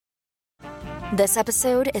This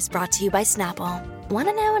episode is brought to you by Snapple. Want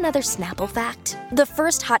to know another Snapple fact? The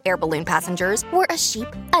first hot air balloon passengers were a sheep,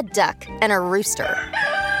 a duck, and a rooster.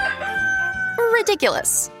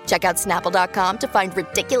 Ridiculous. Check out Snapple.com to find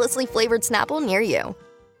ridiculously flavored Snapple near you.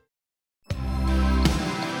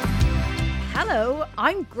 Hello,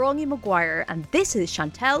 I'm Gráinne Maguire, and this is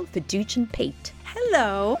Chantal Fiducian Pate.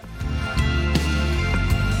 Hello.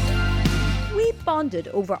 We bonded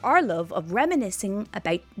over our love of reminiscing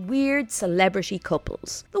about weird celebrity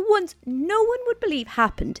couples. The ones no one would believe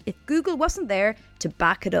happened if Google wasn't there to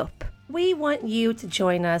back it up. We want you to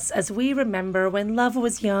join us as we remember when love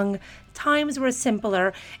was young, times were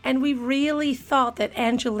simpler, and we really thought that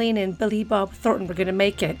Angelina and Billy Bob Thornton were going to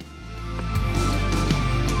make it.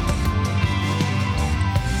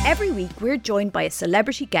 Every week, we're joined by a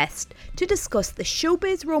celebrity guest to discuss the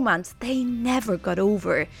showbiz romance they never got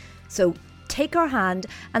over. So take our hand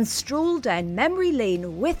and stroll down memory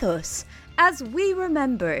lane with us as we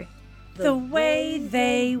remember the way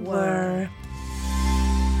they were.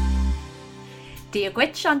 Dear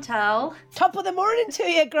Gwit, Chantal. Top of the morning to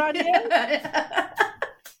you, Gráinne.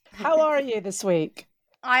 How are you this week?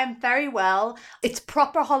 I am very well. It's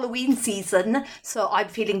proper Halloween season, so I'm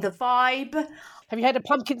feeling the vibe. Have you had a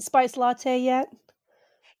pumpkin spice latte yet?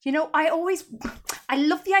 You know, I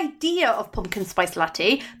love the idea of pumpkin spice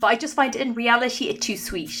latte, but I just find in reality it's too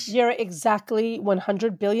sweet. You're exactly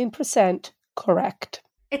 100 billion% correct.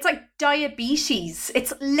 It's like diabetes.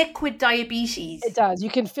 It's liquid diabetes. It does. You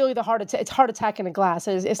can feel the heart attack. It's heart attack in a glass.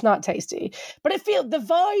 It's not tasty. But the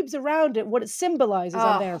vibes around it, what it symbolizes,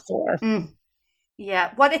 I'm there for.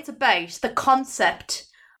 Yeah, what it's about, the concept.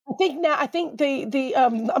 I think the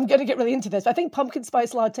I'm going to get really into this. I think pumpkin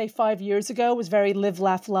spice latte 5 years ago was very live,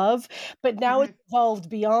 laugh, love, but now it's evolved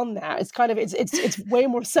beyond that. It's kind of it's way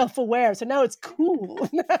more self-aware. So now it's cool.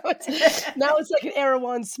 Now it's like an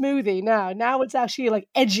Erewhon smoothie. Now it's actually like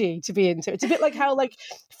edgy to be into. It's a bit like how like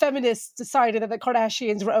feminists decided that the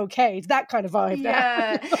Kardashians were okay. It's that kind of vibe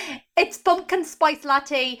now. It's pumpkin spice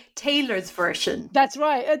latte Taylor's version. That's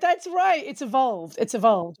right. It's evolved.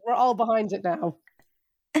 We're all behind it now.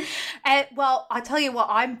 Well, I'll tell you what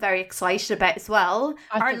I'm very excited about as well.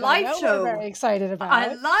 Our live show. We're very excited about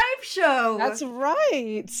our live show. That's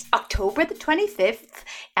right. October the 25th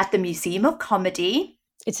at the Museum of Comedy.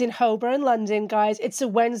 It's in Holborn, London, guys. It's a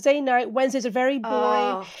Wednesday night. Wednesdays are very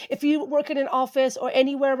boring. If you work in an office or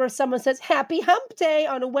anywhere where someone says happy hump day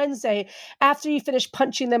on a Wednesday, after you finish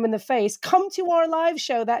punching them in the face, come to our live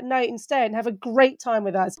show that night instead and have a great time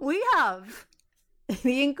with us. We have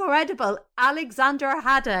the incredible Alexandra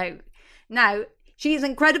Haddow. Now, she's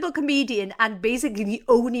an incredible comedian and basically the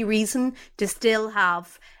only reason to still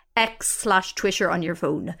have X/Twitter on your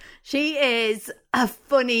phone. She is a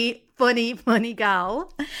funny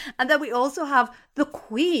gal. And then we also have the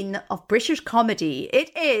queen of British comedy.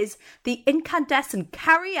 It is the incandescent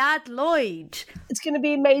Carrie-Ad Lloyd. It's going to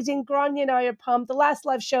be amazing. Gráinne and I are pumped. The last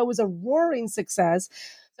live show was a roaring success.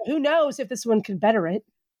 So who knows if this one can better it.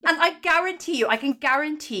 And I can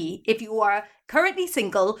guarantee if you are currently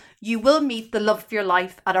single, you will meet the love of your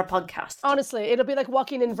life at our podcast. Honestly, it'll be like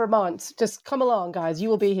walking in Vermont. Just come along, guys. You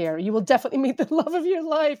will be here. You will definitely meet the love of your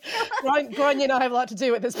life. Gráinne and I have a lot to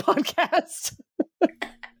do with this podcast.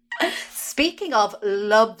 Speaking of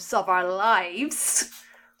loves of our lives,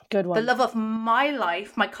 good one. The love of my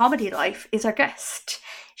life, my comedy life, is our guest.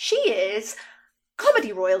 She is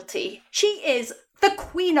comedy royalty. She is the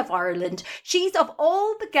Queen of Ireland. She's, of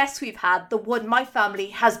all the guests we've had, the one my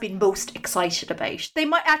family has been most excited about. They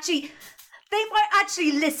might actually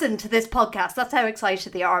listen to this podcast. That's how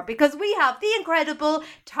excited they are, because we have the incredible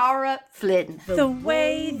Tara Flynn. The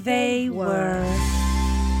way they were.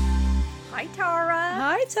 Hi, Tara.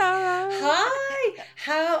 Hi, Tara. Hi.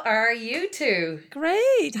 How are you two?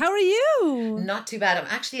 Great. How are you? Not too bad. I'm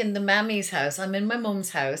actually in the mammy's house. I'm in my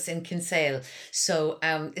mum's house in Kinsale. So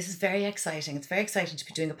this is very exciting. It's very exciting to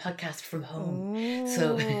be doing a podcast from home. Oh.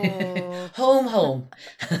 So home.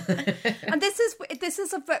 And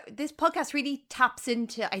this podcast really taps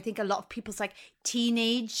into, I think, a lot of people's like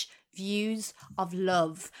teenage views of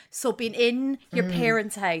love. So being in your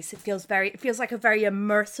parents' house, it feels like a very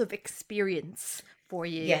immersive experience for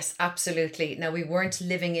you. Yes, absolutely. Now, we weren't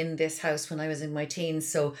living in this house when I was in my teens,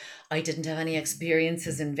 so I didn't have any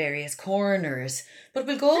experiences in various corners, but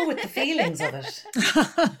we'll go with the feelings of it.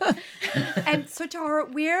 So Tara,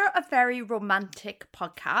 we're a very romantic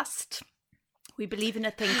podcast. We believe in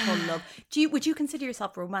a thing called love. Would you consider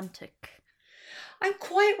yourself romantic? I'm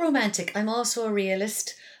quite romantic. I'm also a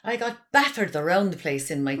realist. I got battered around the place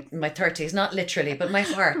in my 30s, not literally, but my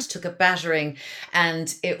heart took a battering.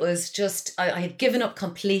 And it was just, I had given up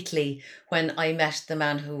completely when I met the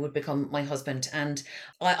man who would become my husband. And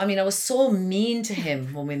I mean, I was so mean to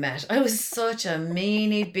him when we met. I was such a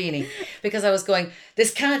meanie beanie because I was going,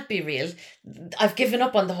 this can't be real. I've given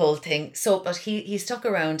up on the whole thing. So, but he stuck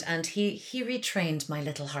around and he retrained my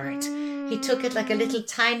little heart. He took it like a little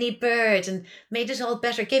tiny bird and made it all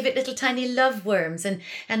better, gave it little tiny love worms and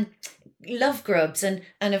love grubs, and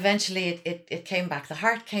eventually it came back. The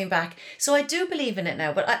heart came back. So I do believe in it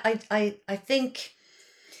now. But I think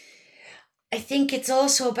it's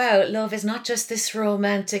also about love is not just this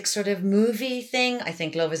romantic sort of movie thing. I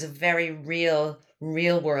think love is a very real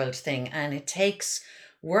world thing, and it takes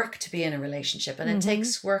work to be in a relationship, and it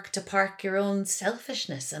takes work to park your own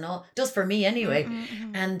selfishness and all. It does for me anyway.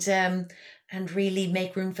 And really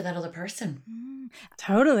make room for that other person.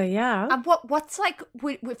 Totally, yeah. And what's like,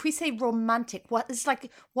 if we say romantic, what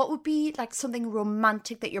would be like something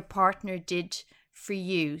romantic that your partner did for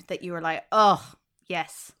you that you were like, oh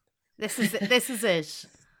yes, this is it, this is it?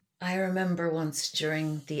 I remember once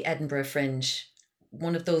during the Edinburgh Fringe,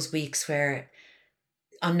 one of those weeks where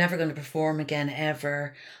I'm never going to perform again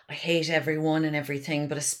ever. I hate everyone and everything,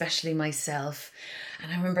 but especially myself.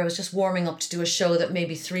 And I remember I was just warming up to do a show that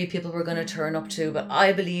maybe 3 people were going to turn up to, but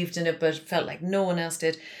I believed in it, but felt like no one else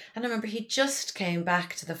did. And I remember he just came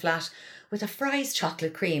back to the flat with a Fry's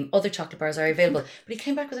chocolate cream. Other chocolate bars are available, but he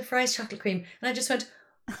came back with a Fry's chocolate cream. And I just went,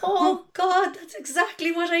 oh God, that's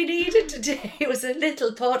exactly what I needed today. It was a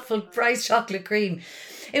little thoughtful Fry's chocolate cream.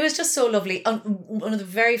 It was just so lovely. One of the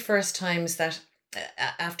very first times that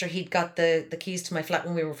after he'd got the keys to my flat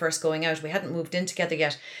when we were first going out, we hadn't moved in together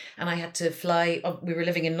yet, and I had to fly. We were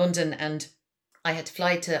living in London, and I had to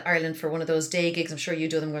fly to Ireland for one of those day gigs. I'm sure you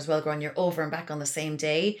do them as well, Gron. You're over and back on the same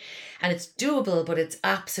day, and it's doable, but it's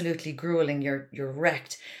absolutely grueling. You're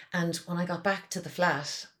wrecked. And when I got back to the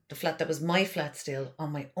flat that was my flat still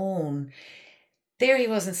on my own, there he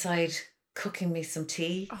was inside cooking me some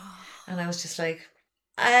tea, and I was just like,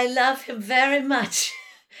 I love him very much.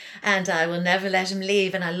 And I will never let him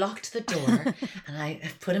leave. And I locked the door and I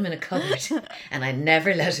put him in a cupboard and I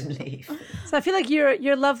never let him leave. So I feel like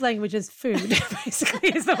your love language is food,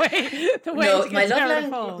 basically, is the way. No, my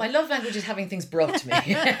love language is having things brought to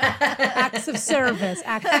me. Acts of service.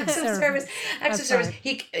 Acts of service.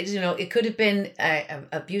 He, it could have been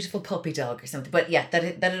a beautiful puppy dog or something, but yeah, that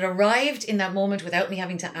it arrived in that moment without me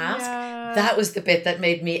having to ask. Yeah. That was the bit that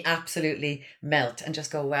made me absolutely melt and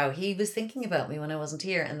just go, wow, he was thinking about me when I wasn't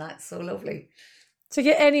here. And that's so lovely. To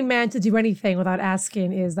get any man to do anything without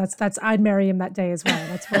asking that's I'd marry him that day as well.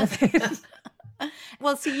 That's one thing.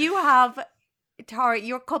 Well, so you have, Tara,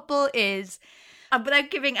 your couple is,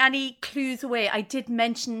 without giving any clues away, I did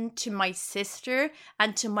mention to my sister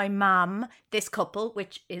and to my mum this couple,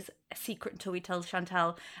 which is a secret until we tell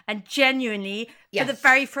Chantal. And genuinely, for the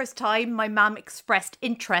very first time, my mum expressed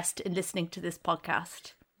interest in listening to this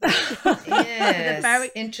podcast. Yes,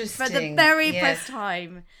 interesting. For the very first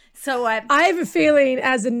time. So I have a feeling,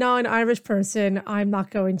 as a non-Irish person, I'm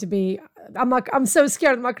so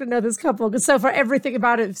scared I'm not going to know this couple, because so far everything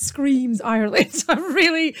about it screams Ireland. So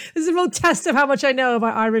this is a real test of how much I know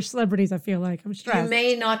about Irish celebrities. I feel like I'm stressed. You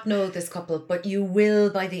may not know this couple, but you will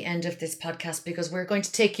by the end of this podcast, because we're going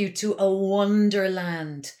to take you to a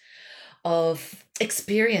wonderland of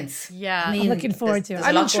experience. Yeah. I mean, I'm looking forward to it.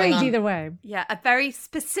 I'm intrigued either way. Yeah, a very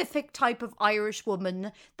specific type of Irish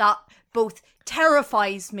woman that both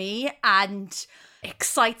terrifies me and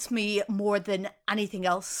excites me more than anything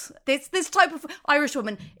else. This type of Irish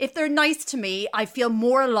woman, if they're nice to me, I feel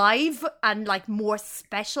more alive and like more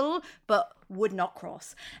special, but would not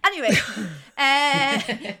cross. Anyway,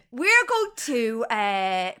 we're going to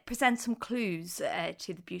present some clues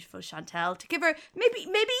to the beautiful Chantal to give her, maybe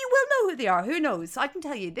you will know who they are, who knows. I can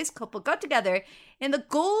tell you, this couple got together in the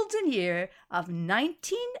golden year of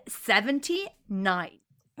 1979.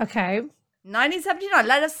 Okay. 1979.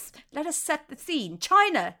 Let us set the scene.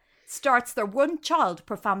 China starts their one child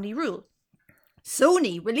per family rule.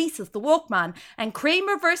 Sony releases the Walkman, and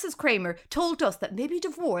Kramer versus Kramer told us that maybe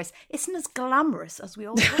divorce isn't as glamorous as we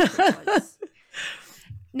all thought it was.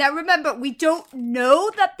 Now remember, we don't know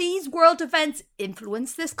that these world events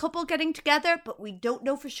influenced this couple getting together, but we don't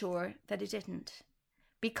know for sure that it didn't.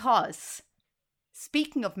 Because,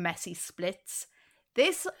 speaking of messy splits,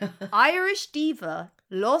 this Irish diva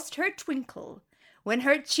lost her twinkle when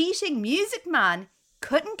her cheating music man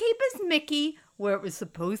couldn't keep his Mickey where it was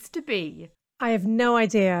supposed to be. I have no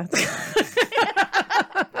idea.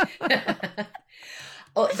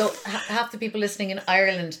 Oh, though half the people listening in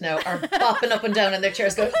Ireland now are bopping up and down in their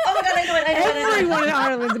chairs going, oh my God, I know it. Everyone in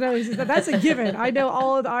Ireland knows that. That's a given. I know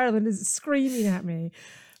all of Ireland is screaming at me.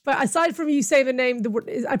 But aside from you saying the name,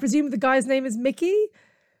 I presume the guy's name is Mickey?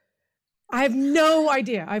 I have no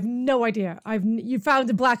idea. You found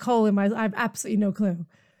a black hole in my... I have absolutely no clue.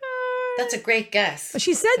 That's a great guess.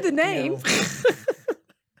 She said the name.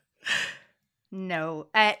 No.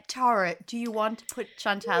 Tara, do you want to put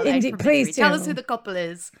Chantal Indeed, out for please misery? Tell do. us who the couple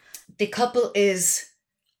is. The couple is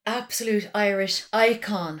absolute Irish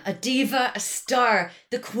icon, a diva, a star,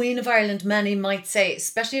 the Queen of Ireland, many might say,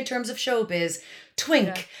 especially in terms of showbiz,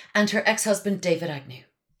 Twink, and her ex-husband, David Agnew.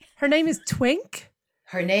 Her name is Twink?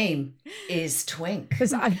 Her name is Twink.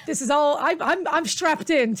 This is all... I'm strapped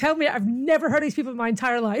in. Tell me, I've never heard of these people in my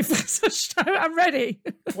entire life. So I'm ready.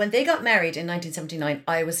 When they got married in 1979,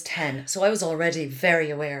 I was 10, so I was already very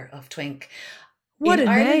aware of Twink. What in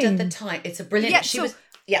a Ireland name. at the time, it's a brilliant...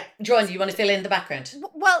 Yeah, Joanne, do you want to fill in the background?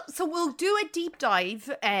 Well, so we'll do a deep dive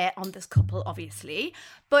on this couple, obviously.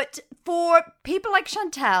 But for people like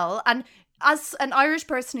Chantal, and as an Irish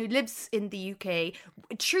person who lives in the UK,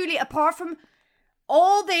 truly, apart from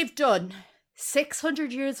all they've done,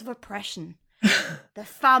 600 years of oppression, the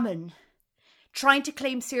famine, trying to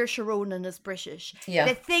claim Saoirse Ronan as British. Yeah.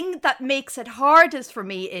 The thing that makes it hardest for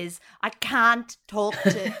me is I can't talk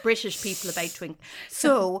to British people about Twink.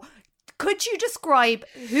 So, could you describe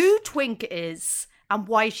who Twink is and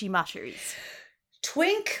why she matters?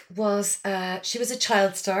 Twink was, she was a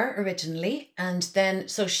child star originally, and then,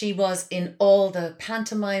 so she was in all the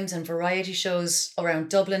pantomimes and variety shows around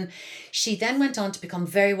Dublin. She then went on to become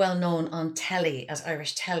very well known on telly, as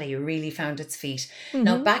Irish telly really found its feet. Mm-hmm.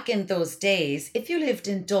 Now, back in those days, if you lived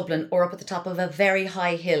in Dublin or up at the top of a very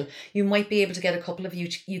high hill, you might be able to get a couple of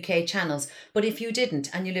UK channels. But if you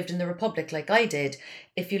didn't, and you lived in the Republic like I did,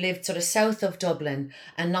 if you lived sort of south of Dublin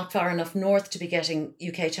and not far enough north to be getting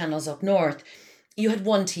UK channels up north, you had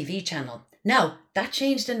one TV channel. Now, that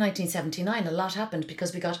changed in 1979. A lot happened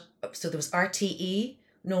because so there was RTE,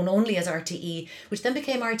 known only as RTE, which then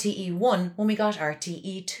became RTE1 when we got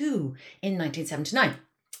RTE2 in 1979.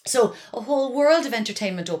 So a whole world of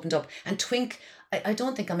entertainment opened up, and Twink, I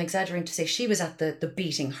don't think I'm exaggerating to say she was at the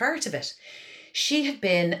beating heart of it. She had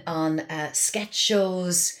been on sketch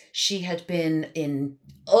shows. She had been in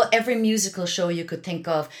every musical show you could think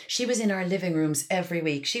of. She was in our living rooms every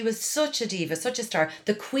week. She was such a diva, such a star.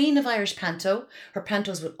 The queen of Irish panto. Her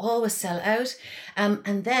pantos would always sell out.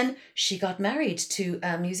 And then she got married to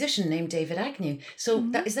a musician named David Agnew. So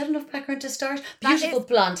is that enough background to start? Beautiful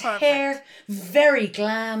blonde hair, very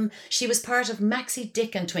glam. She was part of Maxie,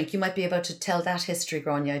 Dick and Twink. You might be about to tell that history,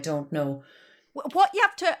 Grania. I don't know.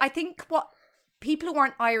 I think what people who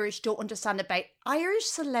aren't Irish don't understand about Irish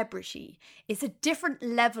celebrity is a different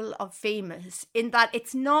level of famous in that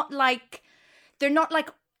it's not like, they're not like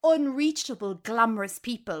unreachable, glamorous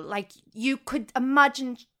people. Like you could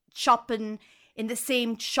imagine shopping in the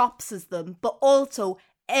same shops as them, but also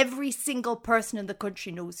every single person in the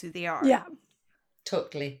country knows who they are. Yeah.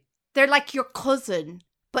 Totally. They're like your cousin,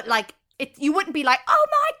 but like, you wouldn't be like, oh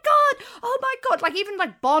my God. Like even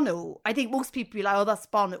like Bono, I think most people be like, oh, that's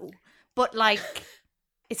Bono. But like,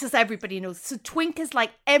 it's just everybody knows. So Twink is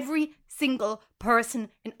like every single person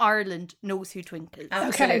in Ireland knows who Twink is.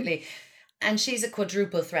 Absolutely. Okay. And she's a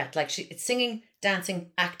quadruple threat. Like it's singing,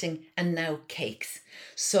 dancing, acting, and now cakes.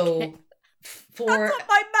 So That's what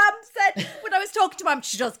my mum said when I was talking to mum.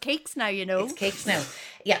 She does cakes now, you know. It's cakes now.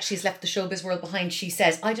 Yeah, she's left the showbiz world behind. She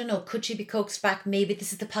says, I don't know, could she be coaxed back? Maybe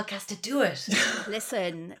this is the podcast to do it.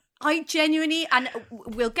 Listen, I genuinely, and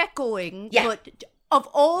we'll get going, yeah. But of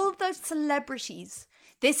all the celebrities,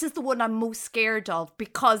 this is the one I'm most scared of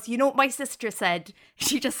because you know what my sister said?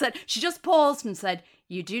 She just paused and said,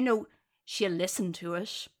 you do know she'll listen to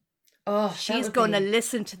it. Oh, she's going to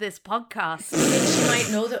listen to this podcast. She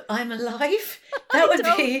might know that I'm alive. That would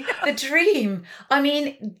be the dream. I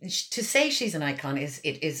mean, to say she's an icon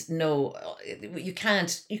is no, you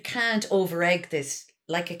can't over-egg this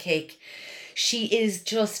like a cake. She is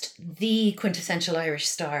just the quintessential Irish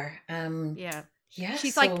star. Yeah. Yeah.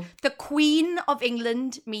 She's like the Queen of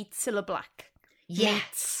England meets Cilla Black.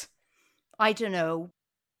 Yes. I don't know.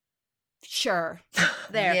 Sure.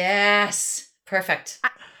 There. Yes. Perfect.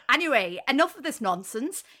 Anyway, enough of this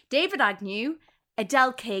nonsense. David Agnew,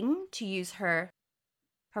 Adele King, to use her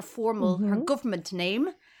formal, her government name.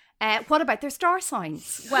 What about their star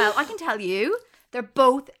signs? Well, I can tell you, they're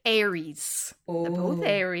both Aries. Oh. They're both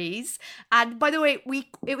Aries. And by the way,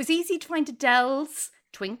 it was easy to find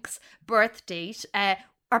Twink's birth date.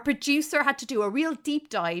 Our producer had to do a real deep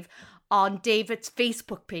dive on David's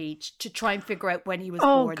Facebook page to try and figure out when he was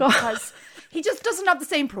Oh, born. God. Because he just doesn't have the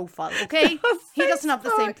same profile, okay? He doesn't have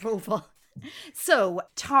the same profile. So,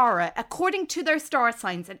 Tara, according to their star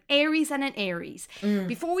signs, an Aries and an Aries,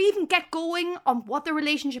 before we even get going on what their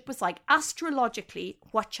relationship was like, astrologically,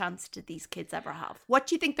 what chance did these kids ever have? What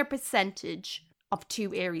do you think their percentage of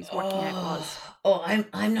two Aries working out was? Oh,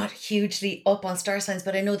 I'm not hugely up on star signs,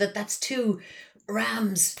 but I know that that's two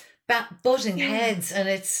rams butting heads, and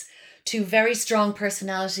it's two very strong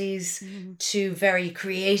personalities, two very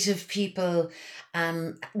creative people.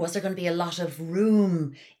 Was there going to be a lot of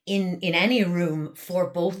room in any room for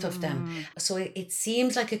both of them? So it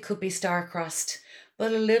seems like it could be star-crossed,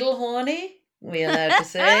 but a little horny, we allowed to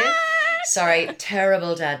say. Sorry,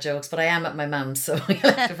 terrible dad jokes, but I am at my mum's, so you'll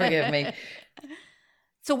have to forgive me.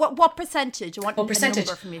 So what percentage? I want What percentage? A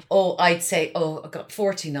number from you. Oh, I'd say, I got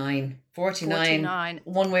 49. 49.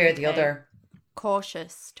 One way or the other.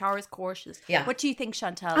 Cautious. Tara's cautious. Yeah. What do you think,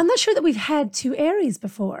 Chantal? I'm not sure that we've had two Aries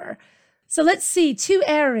before. So let's see, two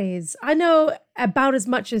Aries. I know about as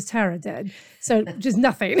much as Tara did. So just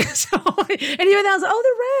nothing. So anyone else,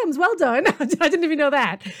 the Rams, well done. I didn't even know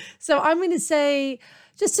that. So I'm going to say,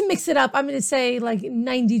 just to mix it up, I'm going to say like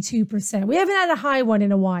 92%. We haven't had a high one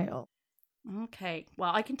in a while. Okay.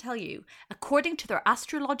 Well, I can tell you, according to their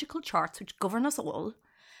astrological charts, which govern us all,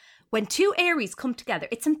 when two Aries come together,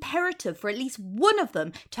 it's imperative for at least one of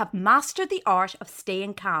them to have mastered the art of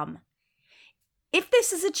staying calm. If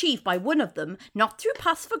this is achieved by one of them, not through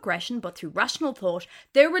passive aggression, but through rational thought,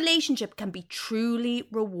 their relationship can be truly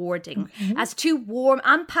rewarding. As two warm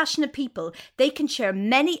and passionate people, they can share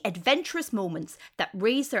many adventurous moments that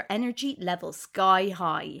raise their energy level sky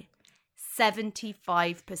high.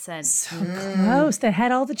 75%. So close. They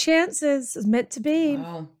had all the chances. It was meant to be.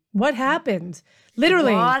 Wow. What happened?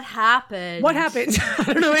 Literally. What happened? What happened?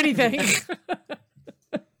 I don't know anything.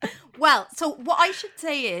 Well, so what I should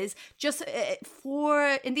say is, just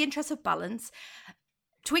in the interest of balance,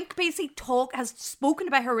 Twink basically has spoken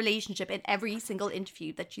about her relationship in every single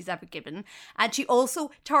interview that she's ever given. And she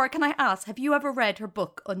also, Tara, can I ask, have you ever read her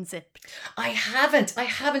book, Unzipped? I haven't,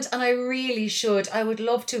 and I really should. I would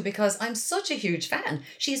love to, because I'm such a huge fan.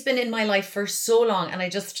 She's been in my life for so long, and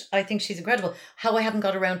I think she's incredible. How I haven't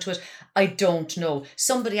got around to it, I don't know.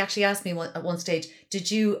 Somebody actually asked me at one stage,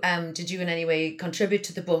 did you in any way contribute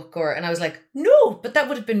to the book? And I was like, no, but that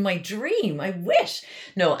would have been my dream. I wish.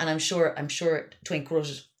 No, and I'm sure Twink wrote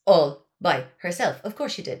it all by herself. Of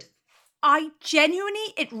course she did.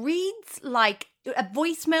 It reads like a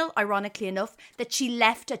voicemail, ironically enough, that she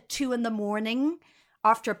left at 2 a.m.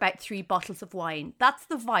 after about 3 bottles of wine. That's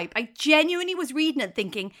the vibe. I genuinely was reading it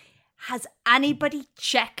thinking, has anybody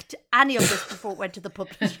checked any of this before it went to the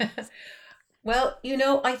publishers? Well,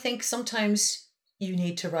 I think sometimes you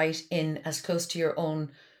need to write in as close to your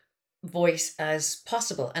own voice as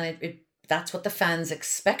possible. And that's what the fans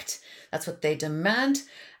expect. That's what they demand.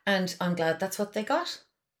 And I'm glad that's what they got.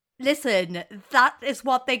 Listen, that is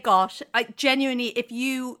what they got. I genuinely, if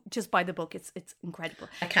you just buy the book, it's incredible.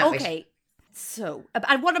 I can't wait. Okay, so,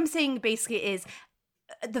 and what I'm saying basically is,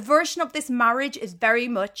 the version of this marriage is very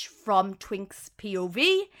much from Twink's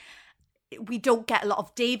POV. We don't get a lot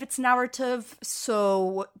of David's narrative,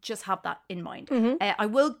 so just have that in mind. I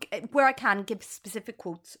will, where I can, give specific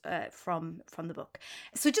quotes from the book.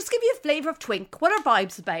 So just give you a flavour of Twink, what her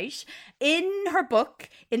vibe's about. In her book,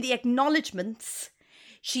 in the acknowledgements,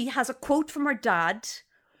 she has a quote from her dad,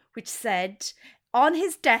 which said, on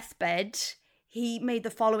his deathbed, he made the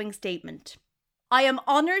following statement: I am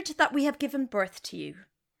honoured that we have given birth to you.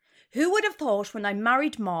 Who would have thought when I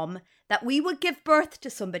married Mom that we would give birth to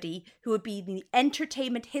somebody who would be in the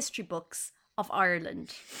entertainment history books of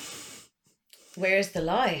Ireland? Where's the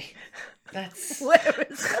lie? That's... Where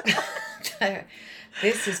is that?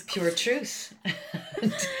 This is pure truth.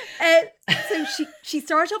 So she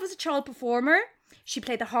started off as a child performer. She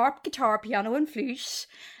played the harp, guitar, piano and flute.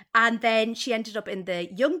 And then she ended up in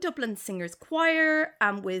the Young Dublin Singers Choir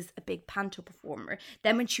and was a big panto performer.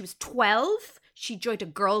 Then when she was 12, she joined a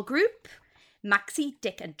girl group, Maxie,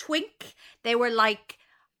 Dick and Twink. They were like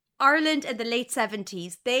Ireland in the late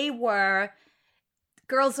 70s. They were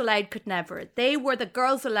Girls Aloud could never. They were the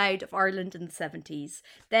Girls Aloud of Ireland in the 70s.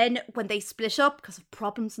 Then when they split up because of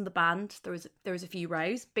problems in the band, there was a few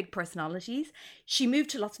rows, big personalities. She moved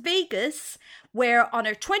to Las Vegas, where on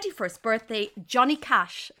her 21st birthday, Johnny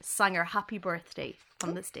Cash sang her happy birthday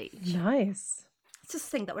on the stage. Nice. It's just a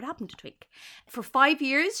thing that would happen to Twink. For 5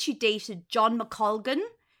 years, she dated John McColgan,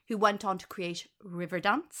 who went on to create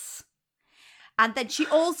Riverdance. And then she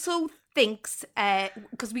also thinks,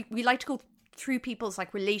 because we like to go through people's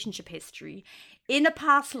like relationship history, in a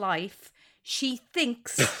past life, she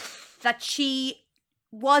thinks that she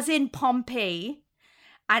was in Pompeii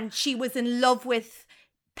and she was in love with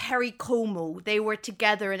Perry Como. They were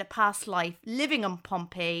together in a past life, living in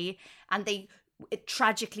Pompeii, and it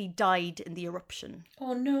tragically died in the eruption.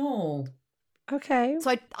 Oh no. Okay.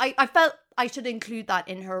 So I felt I should include that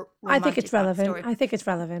in her romantic I think it's relevant. backstory. I think it's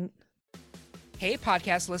relevant. Hey,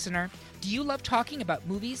 podcast listener. Do you love talking about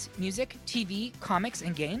movies, music, TV, comics,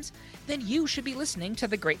 and games? Then you should be listening to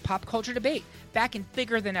The Great Pop Culture Debate, back and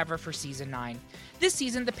bigger than ever for Season 9. This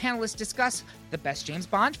season, the panelists discuss the best James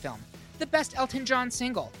Bond film, the best Elton John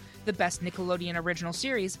single, the best Nickelodeon original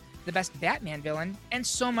series, the best Batman villain, and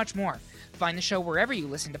so much more. Find the show wherever you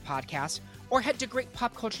listen to podcasts, or head to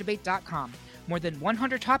greatpopculturedebate.com. More than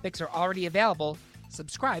 100 topics are already available.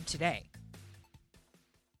 Subscribe today.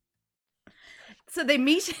 So they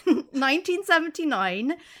meet in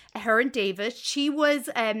 1979, her and David. She was,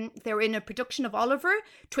 they were in a production of Oliver.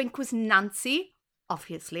 Twink was Nancy,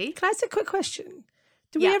 obviously. Can I ask a quick question?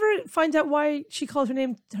 Did Yeah. we ever find out why she called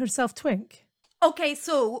herself Twink? Okay,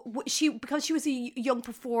 so because she was a young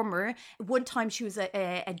performer, one time she was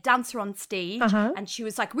a dancer on stage, and she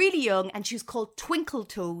was like really young, and she was called Twinkle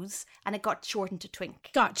Toes, and it got shortened to Twink.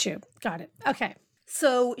 Got you. Got it. Okay.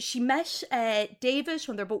 So she met David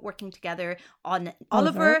when they're both working together on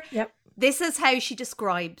Oliver. Yep. This is how she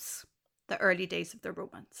describes the early days of their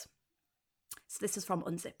romance. So this is from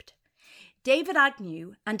Unzipped. David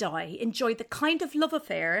Agnew and I enjoyed the kind of love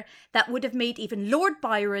affair that would have made even Lord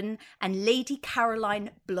Byron and Lady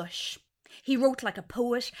Caroline blush. He wrote like a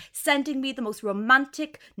poet, sending me the most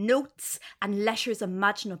romantic notes and letters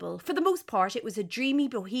imaginable. For the most part, it was a dreamy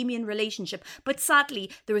bohemian relationship, but sadly,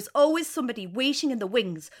 there was always somebody waiting in the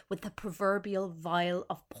wings with the proverbial vial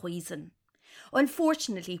of poison.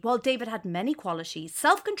 Unfortunately, while David had many qualities,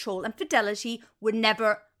 self-control and fidelity were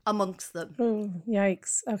never amongst them.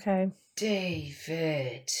 Yikes. Okay.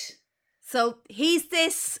 David. So he's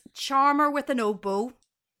this charmer with an oboe.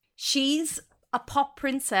 She's a pop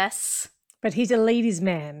princess. But he's a ladies'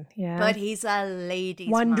 man. Yeah. But he's a ladies'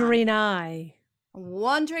 Wandering man. eye.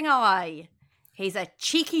 Wandering eye. He's a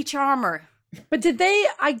cheeky charmer. But did they,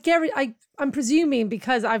 I'm presuming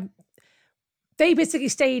because they basically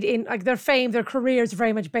stayed in, like their fame, their careers are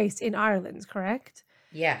very much based in Ireland, correct?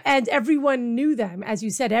 Yeah. And everyone knew them. As you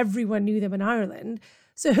said, everyone knew them in Ireland.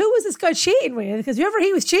 So who was this guy cheating with? Because whoever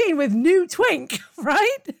he was cheating with knew Twink,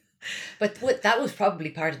 right? But that was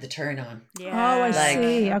probably part of the turn on. Yeah. Oh, I Like-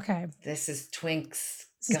 see. Okay. This is Twink's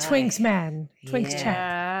This is guy. Twink's man. Twink's chap.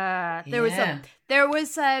 Yeah. There Yeah.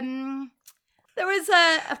 was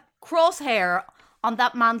a crosshair on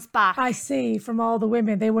that man's back. I see. From all the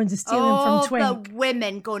women, they wanted to steal him from Twink. The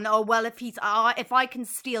women going, oh well, if I can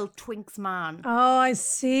steal Twink's man. Oh, I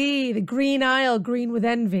see. The green aisle, green with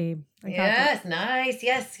envy. I got Yes, nice.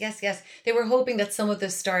 Yes. They were hoping that some of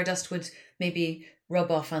the stardust would maybe rub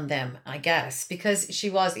off on them, I guess, because they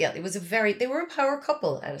were a power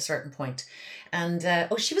couple at a certain point. And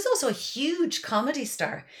she was also a huge comedy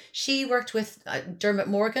star. She worked with Dermot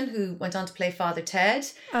Morgan, who went on to play Father Ted.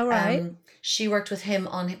 All right. She worked with him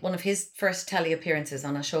on one of his first telly appearances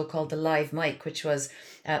on a show called The Live Mike, which was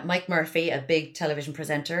Mike Murphy, a big television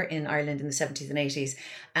presenter in Ireland in the 70s and 80s.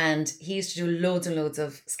 And he used to do loads and loads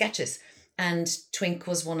of sketches. And Twink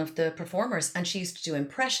was one of the performers, and she used to do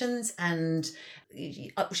impressions, and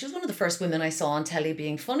she was one of the first women I saw on telly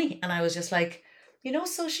being funny. And I was just like,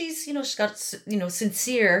 so she's got,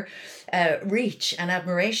 sincere reach and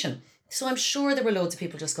admiration. So I'm sure there were loads of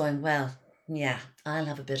people just going, well, yeah, I'll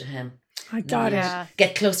have a bit of him. I got it. Yeah.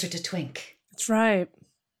 Get closer to Twink. That's right.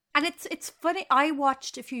 And it's funny, I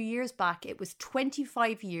watched a few years back, it was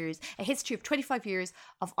 25 years, a history of 25 years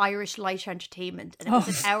of Irish light entertainment, and it was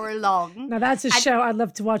an hour long. Now that's a show I'd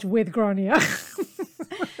love to watch with Grania.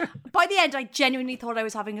 By the end, I genuinely thought I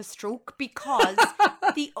was having a stroke, because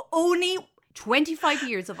the only 25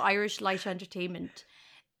 years of Irish light entertainment,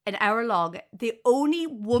 an hour long, the only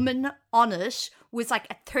woman on it was like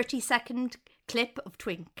a 30-second clip of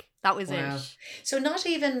Twink. That was it. So not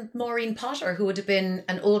even Maureen Potter, who would have been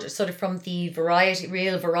an older, sort of from the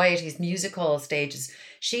real varieties music hall stages.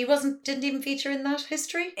 She didn't even feature in that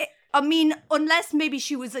history? I mean, unless maybe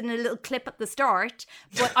she was in a little clip at the start.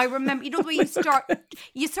 But I remember, the way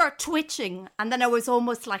you start twitching, and then I was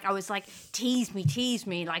like, tease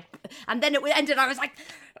me, like, and then it ended. I was like,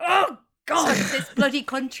 oh God, this bloody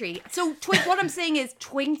country. So Twink, what I'm saying is,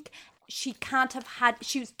 Twink, she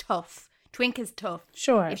was tough. Twink is tough.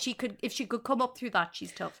 Sure. If she could come up through that,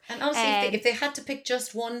 she's tough. And honestly, if they had to pick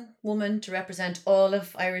just one woman to represent all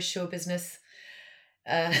of Irish show business,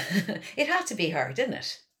 it had to be her, didn't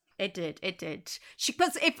it? It did.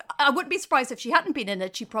 Because I wouldn't be surprised if she hadn't been in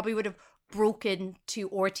it, she probably would have broken to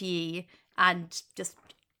RTE and just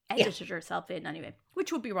edited herself in anyway,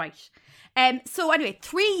 which would be right. So anyway,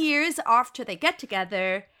 3 years after they get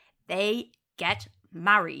together, they get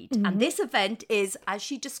married. And this event is, as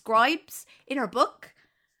she describes in her book,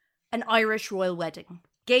 an Irish royal wedding.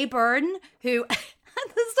 Gay Byrne, who...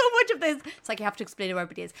 There's so much of this. It's like you have to explain who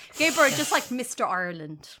everybody is. Gay Byrne, just like Mr.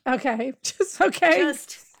 Ireland. Okay. Just okay.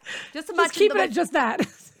 Just imagine keep it just that.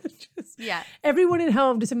 Yeah. Everyone at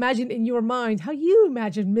home, just imagine in your mind how you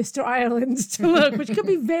imagine Mr. Ireland to look, which could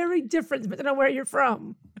be very different depending on where you're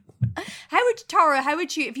from. Tara, how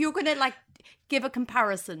would you, if you were going to like give a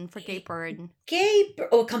comparison for Gay Byrne?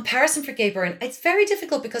 Comparison for Gay Byrne. It's very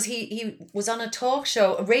difficult because he was on a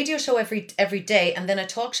radio show every day, and then a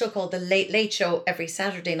talk show called The Late Late Show every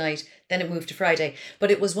Saturday night. Then it moved to Friday.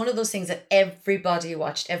 But it was one of those things that everybody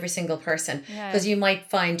watched, every single person. Because you might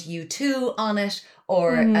find U2 on it,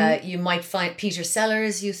 or you might find Peter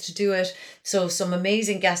Sellers used to do it. So some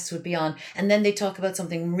amazing guests would be on. And then they talk about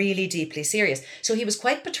something really deeply serious. So he was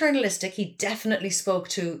quite paternalistic. He definitely spoke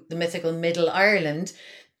to the mythical Middle Ireland.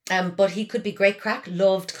 But he could be great crack,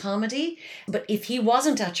 loved comedy. But if he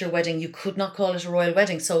wasn't at your wedding, you could not call it a royal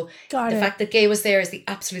wedding. So the fact that Gay was there is the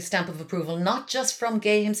absolute stamp of approval, not just from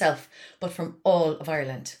Gay himself, but from all of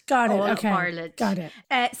Ireland. Got it. All Okay. of Ireland. Got it.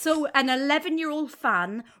 So an 11-year-old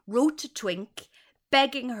fan wrote to Twink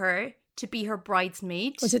begging her to be her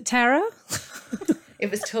bridesmaid. Was it Tara? It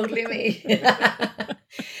was totally me.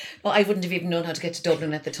 Well, I wouldn't have even known how to get to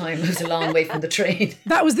Dublin at the time. It was a long way from the train.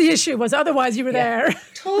 That was the issue, was otherwise you were there.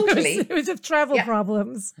 Totally. It was just travel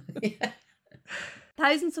problems. Yeah.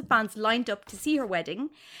 Thousands of fans lined up to see her wedding.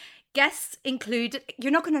 Guests included,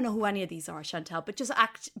 you're not going to know who any of these are, Chantal, but just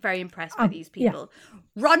act very impressed by these people. Yeah.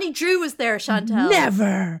 Ronnie Drew was there, Chantal.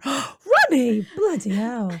 Never. Ronnie, bloody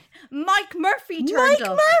hell. Mike Murphy turned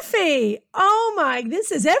up. Mike Murphy. Oh my,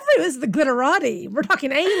 this is the glitterati. We're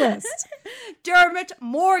talking A-list. Dermot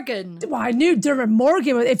Morgan. Well, I knew Dermot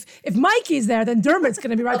Morgan. If Mikey's there, then Dermot's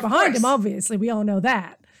going to be right behind him, obviously. We all know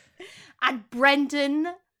that. And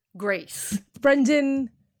Brendan Grace.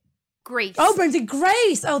 Grace. Oh, Brendan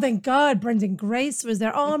Grace. Oh, thank God. Brendan Grace was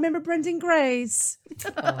there. Oh, I remember Brendan Grace.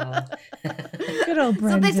 Good old Brendan.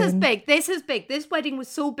 So this is big. This wedding was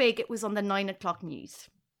so big, it was on the 9 o'clock news.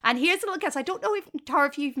 And here's a little guess. I don't know if, Tara,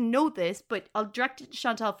 if you even know this, but I'll direct it to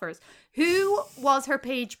Chantal first. Who was her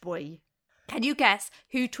page boy? Can you guess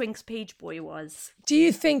who Twink's page boy was? Do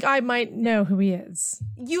you think I might know who he is?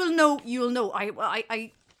 You'll know. I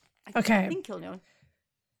think you'll know.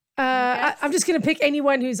 I'm just going to pick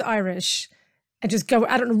anyone who's Irish and just go,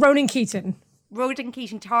 I don't know, Ronan Keaton.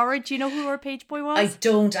 Tara, do you know who her page boy was? I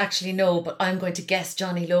don't actually know, but I'm going to guess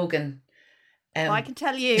Johnny Logan. Well, I can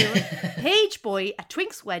tell you, page boy at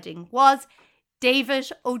Twink's wedding was David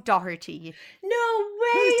O'Doherty. No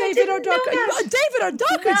way! Who's David O'Doherty? David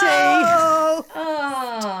O'Doherty! No!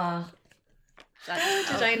 Oh.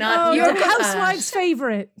 Did I not? Your housewife's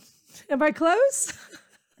favourite. Am I close?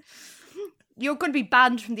 You're going to be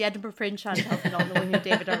banned from the Edinburgh Fringe, Chantal, for not knowing who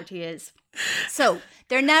David O'Doherty is. So,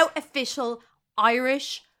 they're now official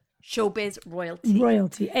Irish showbiz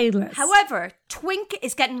royalty. A-list. However, Twink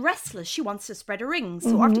is getting restless. She wants to spread her rings.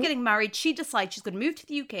 So after getting married, she decides she's going to move to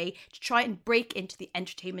the UK to try and break into the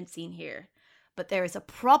entertainment scene here. But there is a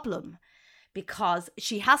problem because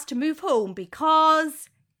she has to move home because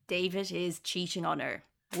David is cheating on her.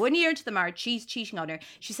 1 year into the marriage, she's cheating on her.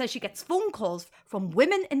 She says she gets phone calls from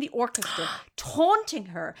women in the orchestra taunting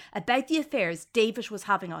her about the affairs David was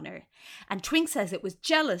having on her. And Twink says it was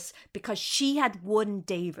jealous because she had won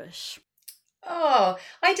David. Oh,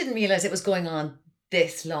 I didn't realise it was going on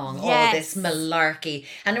this long, yes. All this malarkey.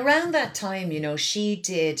 And around that time, you know, she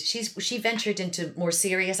ventured into more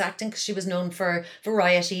serious acting because she was known for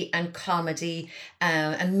variety and comedy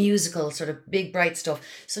and musical, sort of big, bright stuff.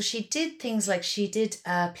 So she did things like she did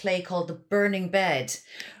a play called The Burning Bed,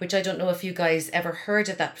 which I don't know if you guys ever heard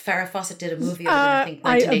of that. Farrah Fawcett did a movie of it, I think,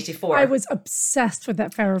 1984. I was obsessed with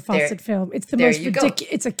that Farrah Fawcett film. It's the most ridiculous.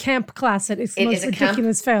 It's a camp classic. It's the most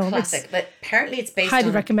ridiculous film. Classic, but apparently it's based highly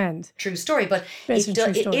on recommend. True story. But it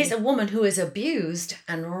is a woman who is abused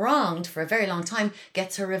and wronged for a very long time,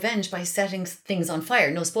 gets her revenge by setting things on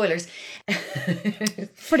fire. No spoilers.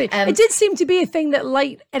 It did seem to be a thing that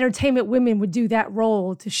light entertainment women would do that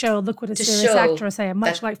role to show, look what a serious actress I am,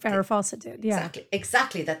 much like Farrah Fawcett did. Yeah,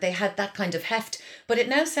 exactly. That they had that kind of heft. But it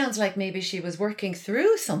now sounds like maybe she was working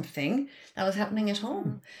through something that was happening at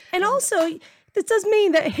home. And also, this does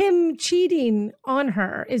mean that him cheating on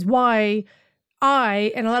her is why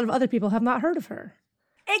I and a lot of other people have not heard of her.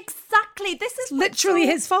 Exactly. This is literally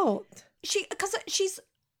his fault. Because she's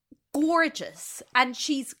gorgeous and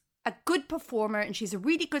she's a good performer and she's a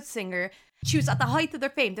really good singer. She was at the height of their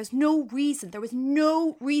fame. There was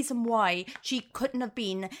no reason why she couldn't have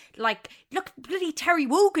been like, look, bloody Terry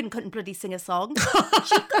Wogan couldn't bloody sing a song.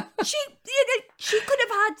 She could have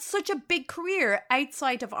had such a big career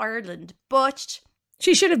outside of Ireland, but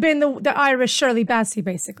she should have been the Irish Shirley Bassey,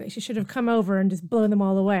 basically. She should have come over and just blown them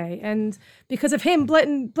all away. And because of him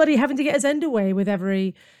bloody having to get his end away with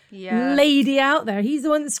every lady out there, he's the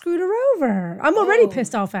one that screwed her over. I'm already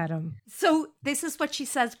pissed off at him. So this is what she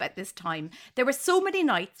says about this time. There were so many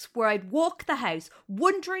nights where I'd walk the house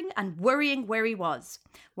wondering and worrying where he was.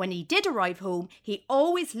 When he did arrive home, he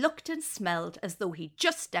always looked and smelled as though he'd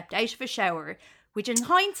just stepped out of a shower, which in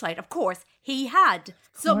hindsight, of course, he had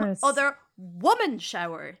some other woman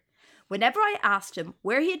shower. Whenever I asked him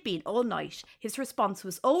where he had been all night, his response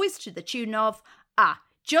was always to the tune of,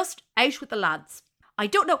 just out with the lads. I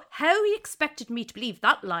don't know how he expected me to believe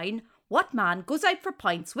that line. What man goes out for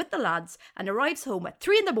pints with the lads and arrives home at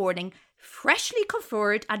 3 a.m, freshly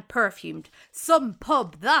coiffured and perfumed? Some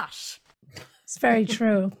pub, that. It's very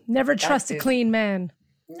true. Never trust a clean man.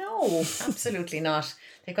 No, absolutely not.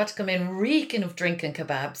 They've got to come in reeking of drinking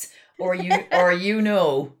kebabs, or you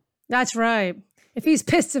know. That's right. If he's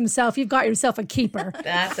pissed himself, you've got yourself a keeper.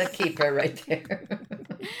 That's a keeper right there.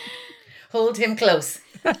 Hold him close.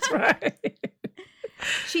 That's right.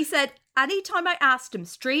 She said, anytime I asked him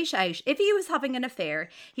straight out if he was having an affair,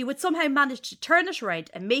 he would somehow manage to turn it around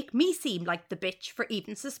and make me seem like the bitch for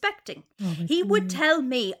even suspecting. He would tell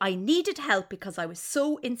me I needed help because I was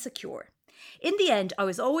so insecure. In the end, I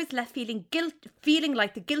was always left feeling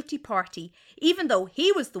like the guilty party, even though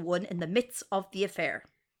he was the one in the midst of the affair.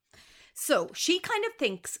 So she kind of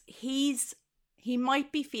thinks he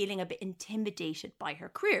might be feeling a bit intimidated by her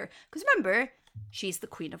career. Because remember, she's the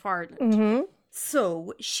Queen of Ireland. Mm-hmm.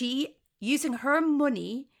 So she, using her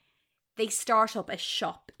money, they start up a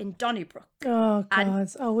shop in Donnybrook. Oh, God,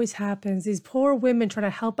 it always happens. These poor women trying to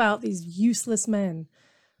help out these useless men.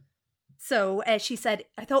 So she said,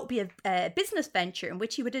 I thought it would be a business venture in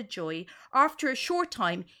which he would enjoy. After a short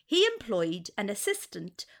time, he employed an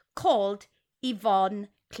assistant called Yvonne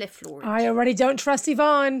Clifford. I already don't trust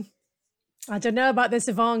Yvonne. I don't know about this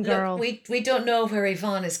Yvonne girl. Look, we don't know where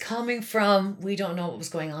Yvonne is coming from. We don't know what was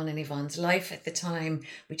going on in Yvonne's life at the time.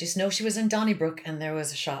 We just know she was in Donnybrook and there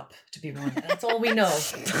was a shop to be run. That's all we know.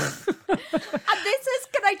 And this is,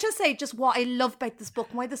 can I just say, just what I love about this book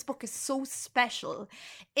and why this book is so special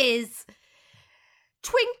is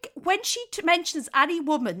Twink, when she mentions any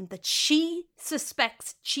woman that she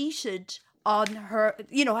suspects cheated on her,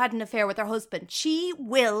 had an affair with her husband, she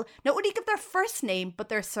will not only give their first name, but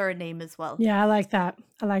their surname as well. Yeah, I like that.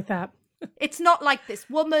 It's not like this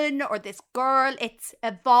woman or this girl. It's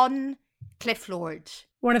Yvonne Clifford.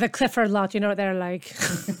 One of the Clifford lot, you know what they're like.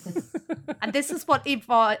 And this is what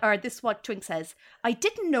what Twink says. I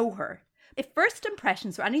didn't know her. If first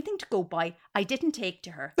impressions were anything to go by, I didn't take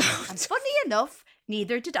to her. And funny enough,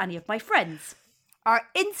 neither did any of my friends. Our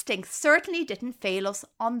instincts certainly didn't fail us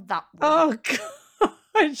on that one. Oh,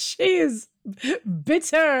 God, she is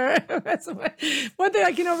bitter. That's one thing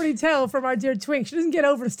I can already tell from our dear Twink. She doesn't get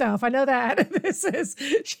over stuff. I know that.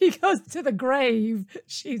 She goes to the grave.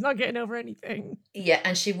 She's not getting over anything. Yeah,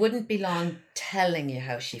 and she wouldn't be long telling you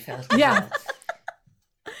how she felt. Yeah.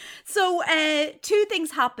 So two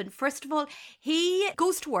things happen. First of all, he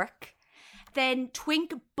goes to work. Then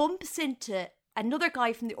Twink bumps into another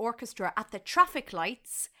guy from the orchestra at the traffic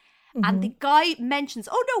lights, and the guy mentions,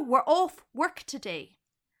 oh no, we're off work today.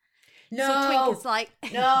 No, so Twink is like,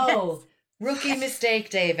 no, rookie mistake,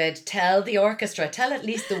 David. Tell the orchestra, tell at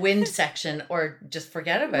least the wind section, or just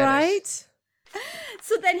forget about it. Right.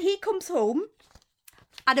 So then he comes home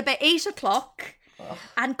at about 8 o'clock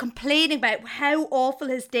and complaining about how awful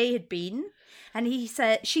his day had been. And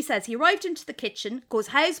she says he arrived into the kitchen, goes,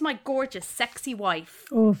 how's my gorgeous, sexy wife?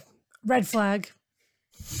 Oh, red flag.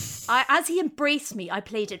 As he embraced me, I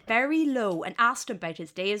played it very low and asked him about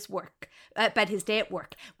his day at work.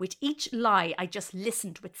 With each lie, I just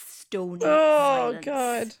listened with stony silence.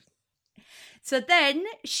 God. So then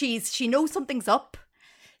she knows something's up.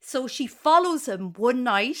 So she follows him one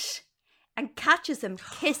night and catches him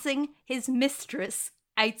kissing his mistress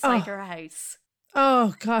outside her house.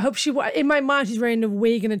 Oh, God. I hope in my mind, she's wearing a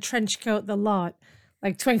wig and a trench coat, the lot.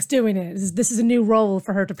 Like, Twink's doing it. This is a new role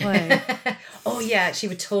for her to play. Oh, yeah. She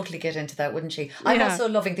would totally get into that, wouldn't she? I'm also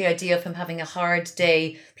loving the idea of him having a hard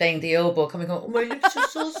day playing the oboe, coming home, oh, my lips are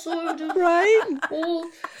so sore. Right? Oh,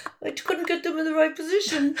 I couldn't get them in the right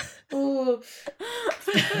position. Oh.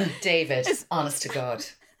 David, honest to God.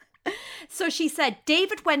 So she said,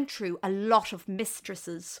 David went through a lot of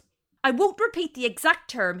mistresses. I won't repeat the exact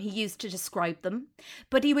term he used to describe them,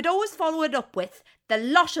 but he would always follow it up with, the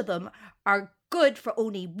lot of them are good for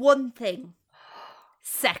only one thing.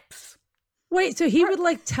 Sex. Wait, so he would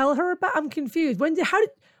like tell her about? I'm confused. What?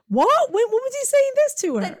 When was he saying this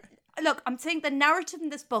to her? Look, I'm saying the narrative in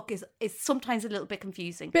this book is sometimes a little bit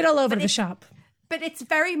confusing. Bit all over the shop. But it's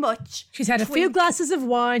very much... She's had a few glasses of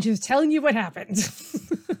wine. She's telling you what happened.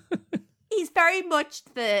 He's very much...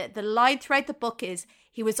 The line throughout the book is,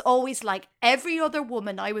 he was always like, every other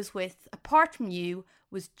woman I was with, apart from you,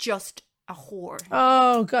 was just a whore.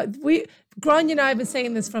 Oh, God. Grania and I have been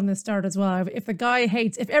saying this from the start as well. If the guy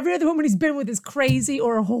hates... If every other woman he's been with is crazy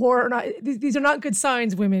or a whore, or not, these are not good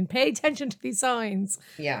signs, women. Pay attention to these signs.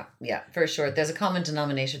 Yeah, for sure. There's a common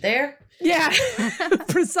denominator there. Yeah,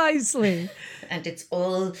 precisely. And it's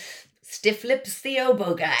all Stiff Lips, the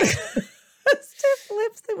oboe guy. Stiff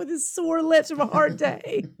Lips with his sore lips from a hard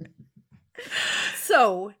day.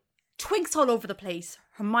 So, Twink's all over the place.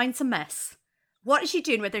 Her mind's a mess. What is she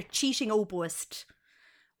doing with her cheating oboist?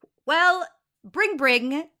 Well,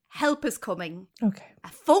 bring, help is coming. Okay. A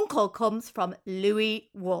phone call comes from Louis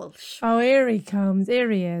Walsh. Oh, here he comes.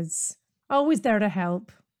 Here he is. Always there to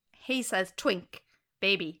help. He says, Twink,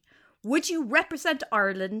 baby, would you represent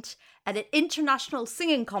Ireland at an international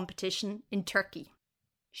singing competition in Turkey?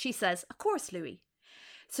 She says, of course, Louis.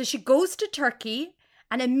 So she goes to Turkey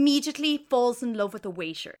and immediately falls in love with the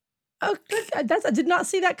waiter. Oh, I did not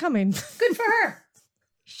see that coming. Good for her.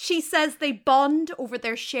 She says they bond over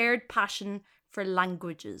their shared passion for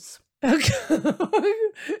languages. Okay.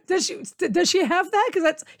 Does she have that? Because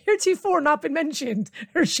that's heretofore not been mentioned.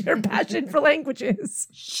 Her shared passion for languages.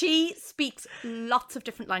 She speaks lots of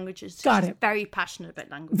different languages. Got She's it. very passionate about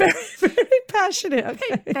languages. Very, very passionate.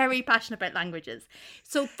 Okay. Very passionate about languages.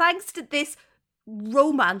 So thanks to this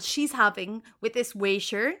romance she's having with this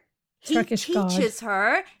waiter, he teaches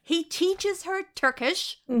her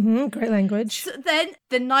Turkish. Great language. So then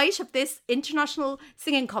the night of this international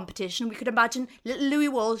singing competition, we could imagine little Louis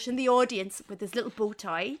Walsh in the audience with his little bow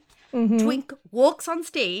tie. Twink walks on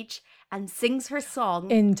stage and sings her song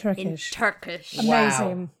in Turkish.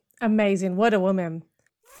 Wow. Amazing. What a woman.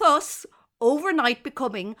 Thus, overnight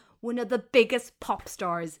becoming one of the biggest pop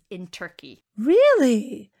stars in Turkey.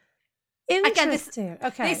 Really? Interesting.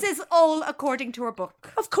 Okay. This is all according to her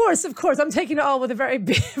book. Of course. I'm taking it all with a very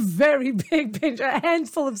big pinch, a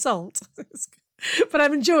handful of salt. But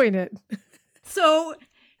I'm enjoying it. So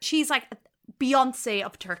she's like Beyonce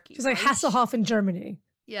of Turkey. She's like Hasselhoff in Germany.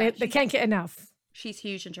 Yeah, they can't get enough. She's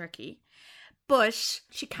huge in Turkey. But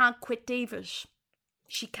she can't quit David.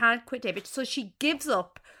 So she gives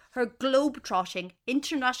up her globe-trotting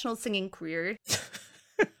international singing career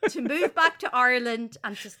to move back to Ireland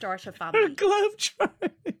and to start a family.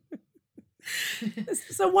 Globetrotting.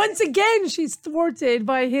 So once again, she's thwarted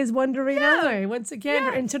by his wandering eye. Once again,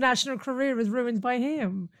 her international career is ruined by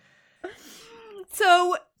him.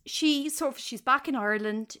 So she's back in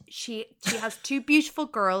Ireland. She has two beautiful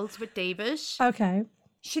girls with David. Okay.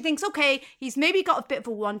 She thinks, okay, he's maybe got a bit of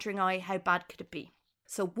a wandering eye. How bad could it be?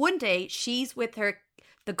 So one day she's with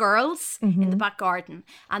the girls in the back garden,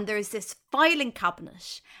 and there's this filing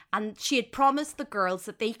cabinet, and she had promised the girls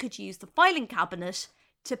that they could use the filing cabinet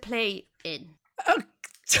to play in.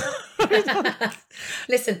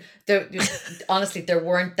 Listen, honestly, there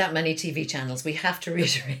weren't that many TV channels. We have to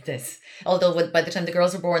reiterate this. Although by the time the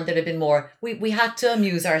girls were born, there'd have been more. We had to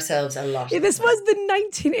amuse ourselves a lot. Yeah, this was the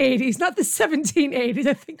 1980s, not the 1780s.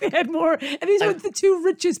 I think they had more. And these were the two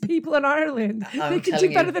richest people in Ireland. They could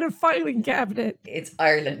do better than a filing cabinet. It's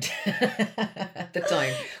Ireland at the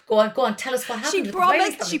time. Go on, tell us what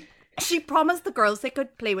happened. She promised the girls they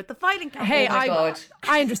could play with the filing cabinet. Hey,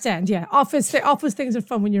 I understand. Yeah, office things are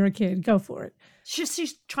fun when you're a kid. Go for it.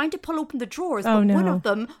 She's trying to pull open the drawers, but one of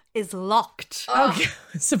them is locked. Okay.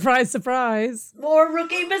 Surprise, surprise. More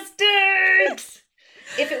rookie mistakes.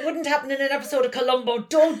 If it wouldn't happen in an episode of Columbo,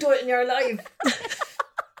 don't do it in your life.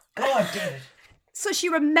 God damn it. So she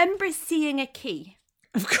remembers seeing a key.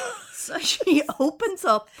 Of course. So she opens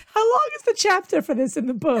up. How long is the chapter for this in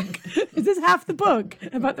the book? Is this half the book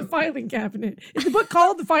about the filing cabinet? Is the book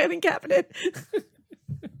called The Filing Cabinet?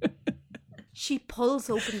 She pulls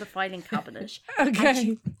open the filing cabinet. Okay. And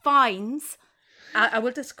she finds, I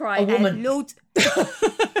will describe, a woman. Loads.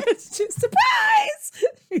 Surprise!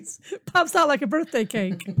 It pops out like a birthday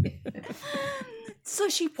cake. So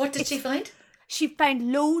what did she find? She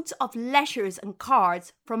found loads of letters and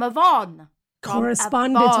cards from Yvonne.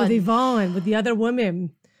 Correspondence with Yvonne, with the other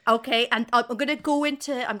woman. Okay, and I'm going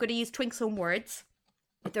to use Twink's own words.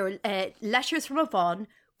 There are letters from Yvonne,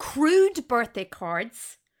 crude birthday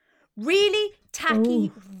cards, really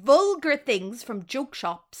tacky, vulgar things from joke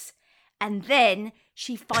shops, And then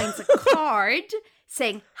she finds a card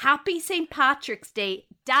saying, Happy St. Patrick's Day,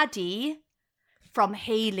 Daddy, from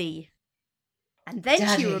Hayley. And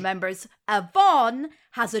then she remembers Yvonne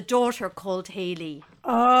has a daughter called Hayley.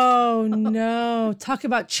 Oh, no. Talk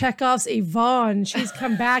about Chekhov's Yvonne. She's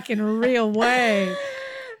come back in a real way.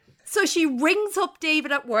 So she rings up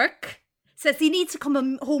David at work, says he needs to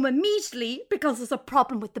come home immediately because there's a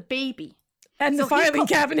problem with the baby. And the filing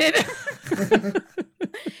cabinet.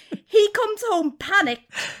 He comes home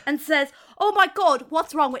panicked and says, oh my God,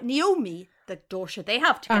 what's wrong with Naomi, the daughter they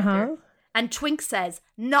have together? And Twink says,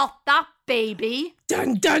 not that baby.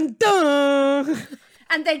 Dun, dun, dun.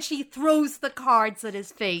 And then she throws the cards at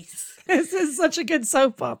his face. This is such a good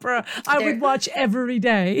soap opera. I would watch every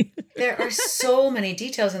day. There are so many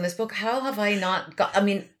details in this book. How have I not got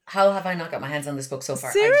my hands on this book so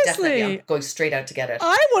far? Seriously. I'm going straight out to get it.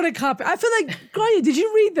 I want a copy. I feel like, Gloria, did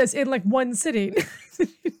you read this in like one sitting?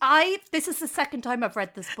 This is the second time I've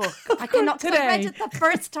read this book. I cannot. I read it the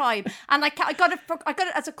first time, and I got it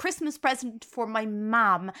as a Christmas present for my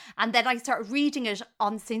mum, and then I started reading it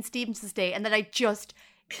on St. Stephen's Day, and then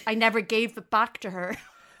I never gave it back to her.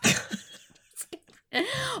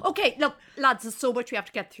 Okay, look, lads, there's so much we have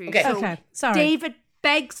to get through. Okay, sorry. David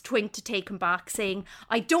begs Twink to take him back, saying,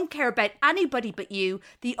 I don't care about anybody but you.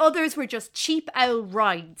 The others were just cheap owl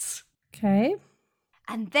rides. Okay.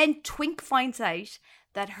 And then Twink finds out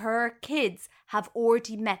that her kids have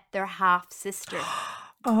already met their half-sister.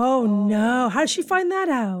 Oh, no. How did she find that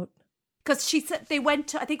out? Because she said they went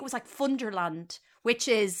to, I think it was like Funderland, which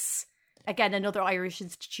is, again, another Irish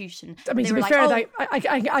institution. I mean, to be fair,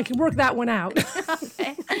 I can work that one out.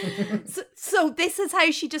 So this is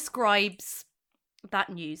how she describes that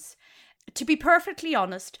news. To be perfectly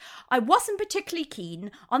honest, I wasn't particularly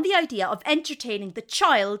keen on the idea of entertaining the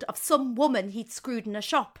child of some woman he'd screwed in a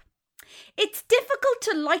shop. It's difficult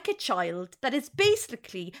to like a child that is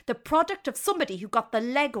basically the product of somebody who got the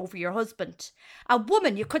leg over your husband, a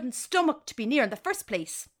woman you couldn't stomach to be near in the first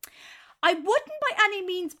place. I wouldn't by any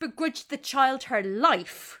means begrudge the child her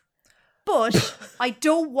life, but I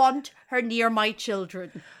don't want her near my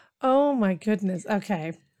children. Oh my goodness.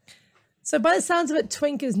 Okay. So by the sounds of it,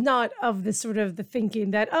 Twink is not of the sort of the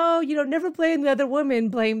thinking that, never blame the other woman,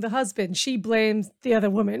 blame the husband. She blames the other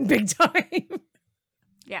woman big time.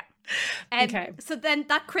 Yeah. Okay. So then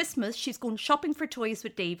that Christmas, she's going shopping for toys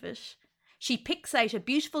with David. She picks out a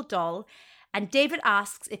beautiful doll, and David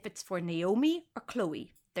asks if it's for Naomi or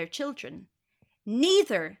Chloe, their children.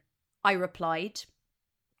 Neither, I replied.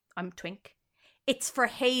 I'm Twink. It's for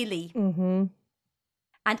Hayley. Mm-hmm.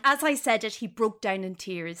 And as I said it, he broke down in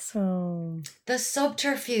tears. Oh. The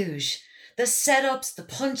subterfuge, the setups, the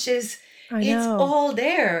punches, I know. It's all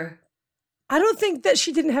there. I don't think that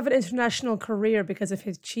she didn't have an international career because of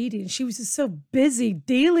his cheating. She was just so busy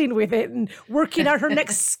dealing with it and working out her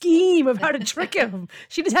next scheme of how to trick him.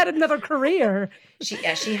 She just had another career. She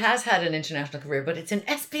has had an international career, but it's in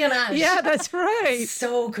espionage. Yeah, that's right.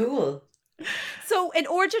 So cool. So in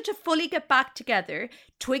order to fully get back together,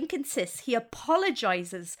 Twink insists he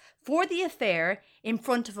apologises for the affair in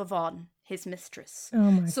front of Yvonne, his mistress. Oh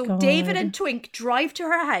my so God. David and Twink drive to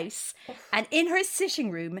her house, and in her sitting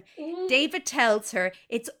room, David tells her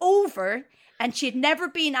it's over and she had never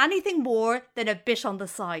been anything more than a bit on the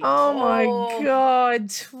side. Oh my God,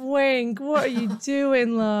 Twink, what are you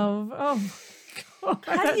doing, love? Oh my God.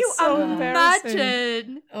 Can you so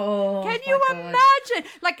imagine? Oh, Can you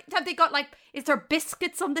imagine? Like, have they got is there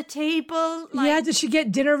biscuits on the table? Yeah, did she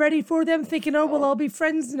get dinner ready for them thinking, we'll all be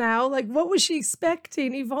friends now? Like, what was she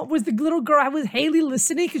expecting? Yvonne, was the little girl, was Hayley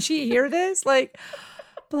listening? Could she hear this? Like,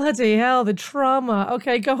 bloody hell, the trauma.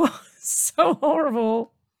 Okay, go on. So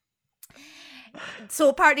horrible. So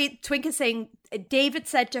apparently Twink is saying, David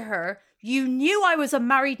said to her, you knew I was a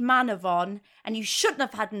married man, Yvonne, and you shouldn't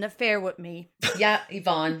have had an affair with me. Yeah,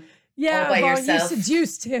 Yvonne. Yeah, all by Yvonne, yourself. you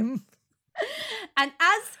seduced him. And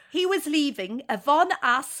as he was leaving, Yvonne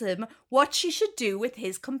asks him what she should do with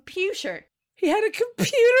his computer. He had a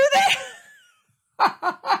computer there.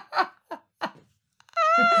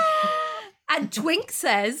 And Twink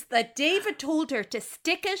says that David told her to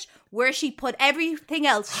stick it where she put everything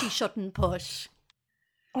else she shouldn't put.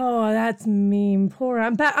 Oh, that's mean. Poor.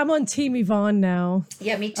 I'm on Team Yvonne now.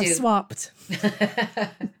 Yeah, me too. I swapped.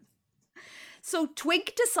 So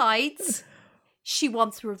Twink decides she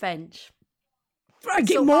wants revenge. I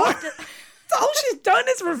get more. All she's done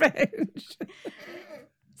is revenge.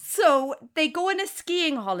 So they go on a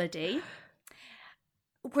skiing holiday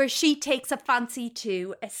where she takes a fancy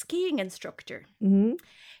to a skiing instructor. Mm-hmm.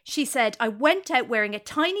 She said, I went out wearing a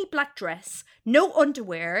tiny black dress, no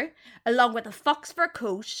underwear, along with a fox fur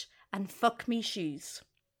coat and fuck me shoes.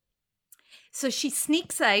 So she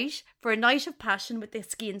sneaks out for a night of passion with the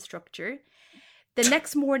ski instructor. The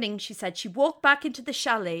next morning, she said she walked back into the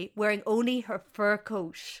chalet wearing only her fur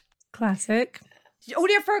coat. Classic.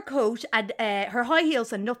 Only her fur coat and her high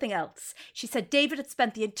heels and nothing else. She said David had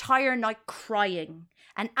spent the entire night crying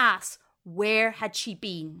and asked where had she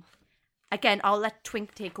been. Again, I'll let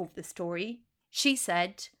Twink take over the story. She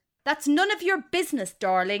said, "That's none of your business,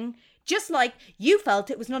 darling. Just like you felt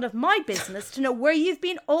it was none of my business to know where you've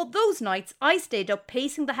been all those nights I stayed up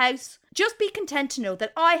pacing the house. Just be content to know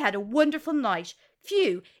that I had a wonderful night.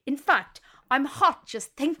 Phew, in fact, I'm hot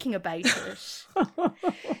just thinking about it."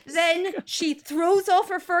 Then she throws off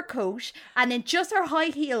her fur coat and in just her high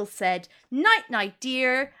heels said, "Night, night,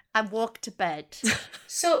 dear," and walked to bed.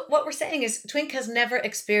 So what we're saying is Twink has never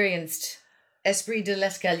experienced esprit de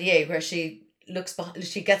l'escalier, where she looks behind,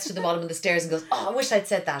 she gets to the bottom of the stairs and goes, "Oh, I wish I'd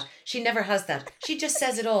said that." She never has that. She just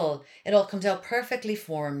says it all. It all comes out perfectly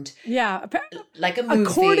formed. Yeah. Like a movie.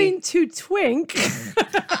 According to Twink.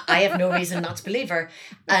 I have no reason not to believe her.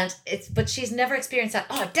 But she's never experienced that.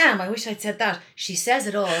 "Oh, damn, I wish I'd said that." She says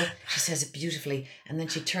it all. She says it beautifully. And then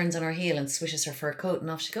she turns on her heel and swishes her fur coat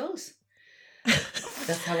and off she goes.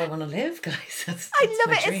 That's how I want to live, guys. That's I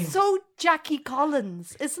love it. dream. It's so Jackie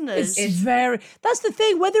Collins, isn't it? It's very. That's the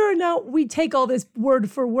thing. Whether or not we take all this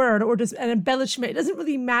word for word or just an embellishment, it doesn't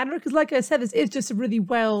really matter. Because, like I said, this is just a really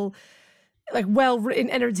well written,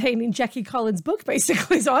 entertaining Jackie Collins book,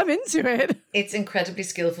 basically. So I'm into it. It's incredibly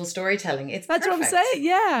skillful storytelling. That's what I'm saying.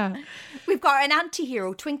 Yeah, we've got an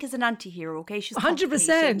anti-hero. Twink is an anti-hero. Okay, she's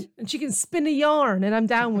 100%, and she can spin a yarn, and I'm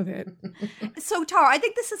down with it. So Tara, I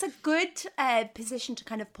think this is a good position to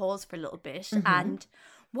kind of pause for a little bit. Mm-hmm. And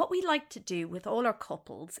what we like to do with all our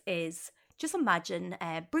couples is just imagine,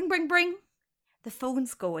 bring, the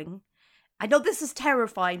phone's going. I know this is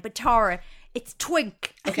terrifying, but Tara, it's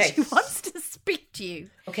Twink. Okay. She wants to speak to you.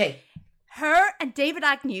 Okay. Her and David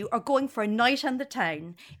Agnew are going for a night on the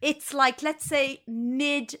town. It's like, let's say,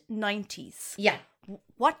 mid-90s. Yeah.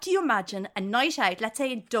 What do you imagine a night out, let's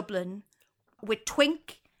say in Dublin, with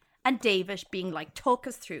Twink and David being like, talk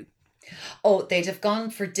us through? Oh, they'd have gone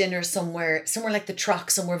for dinner somewhere like the Troc,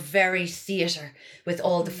 somewhere very theatre with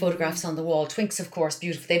all the photographs on the wall. Twink's, of course,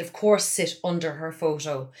 beautiful. They'd, of course, sit under her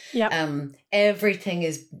photo. Yeah. Everything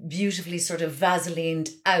is beautifully sort of Vaselined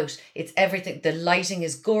out. It's everything. The lighting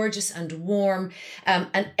is gorgeous and warm.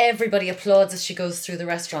 And everybody applauds as she goes through the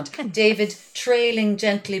restaurant. David trailing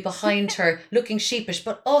gently behind her, looking sheepish,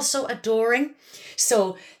 but also adoring.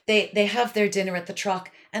 So they have their dinner at the Troc.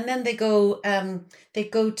 And then they go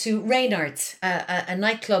to Reynard's, a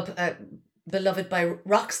nightclub beloved by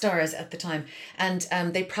rock stars at the time. And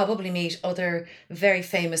they probably meet other very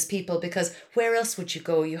famous people, because where else would you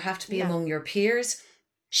go? You have to be among your peers.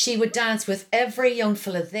 She would dance with every young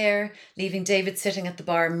fella there, leaving David sitting at the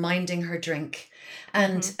bar minding her drink.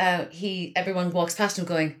 And everyone walks past him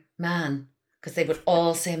going, "Man," because they would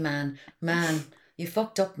all say, "Man, you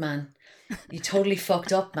fucked up, man. You totally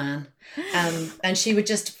fucked up, man." And she would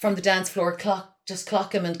just, from the dance floor,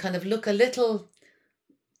 clock him and kind of look a little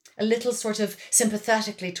sort of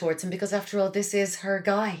sympathetically towards him, because after all, this is her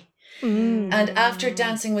guy. Mm. And after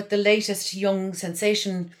dancing with the latest young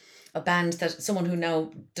sensation, a band that someone who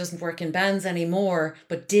now doesn't work in bands anymore,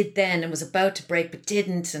 but did then and was about to break but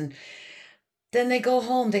didn't, and then they go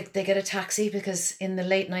home. They get a taxi, because in the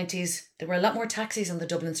late 90s, there were a lot more taxis on the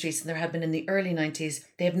Dublin streets than there had been in the early 90s.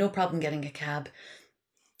 They have no problem getting a cab.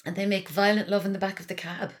 And they make violent love in the back of the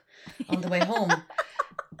cab on the way home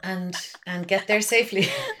and get there safely.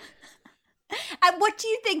 And what do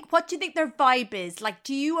you think their vibe is? Like,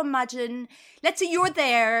 do you imagine, let's say you're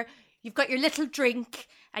there, you've got your little drink,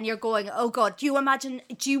 and you're going, oh God, do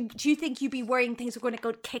you think you'd be worrying things are going to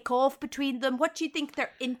go kick off between them? What do you think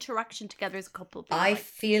their interaction together as a couple be like? I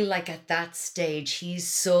feel like at that stage, he's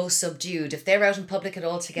so subdued. If they're out in public at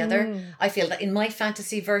all together, I feel that in my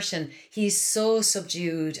fantasy version, he's so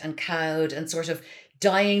subdued and cowed and sort of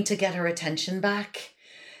dying to get her attention back,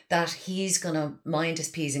 that he's going to mind his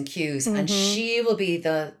P's and Q's. And she will be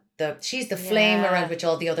she's the flame around which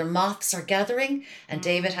all the other moths are gathering. And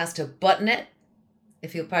David has to button it.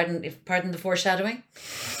 If pardon the foreshadowing,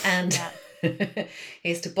 and he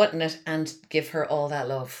has to button it and give her all that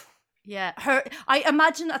love. Yeah, I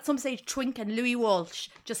imagine at some stage Twink and Louis Walsh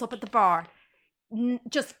just up at the bar,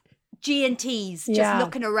 just G&Ts, just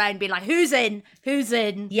looking around, being like, "Who's in? Who's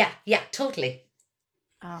in?" Yeah, Totally.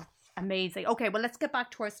 Oh, amazing. Okay, well, let's get back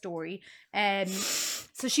to our story.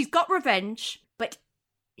 So she's got revenge, but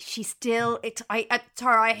she's still,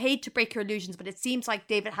 Tara, I hate to break your illusions, but it seems like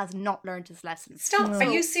David has not learned his lesson. Stop. Are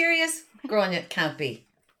you serious? Grania, can't be.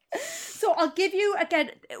 So I'll give you,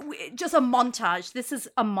 again, just a montage. This is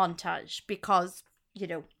a montage because, you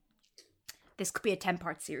know, this could be a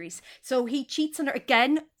 10-part series. So he cheats on her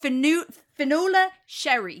again. Finola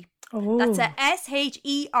Sherry. Oh. That's a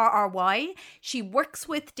Sherry. She works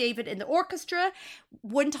with David in the orchestra.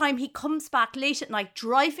 One time he comes back late at night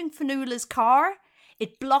driving Finola's car.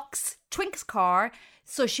 It blocks Twink's car.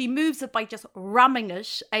 So she moves it by just ramming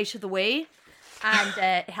it out of the way. And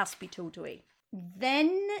it has to be towed away.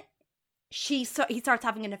 Then he starts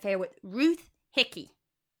having an affair with Ruth Hickey.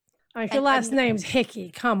 If your last name's Hickey,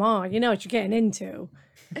 come on, you know what you're getting into.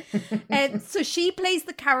 So she plays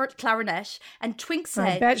the clarinet, and Twink said,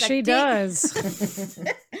 I bet she does.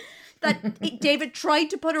 that David tried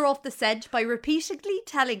to put her off the scent by repeatedly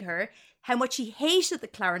telling her how much he hated the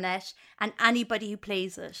clarinet and anybody who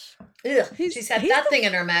plays it. Ugh, she's had that thing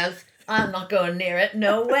in her mouth. I'm not going near it.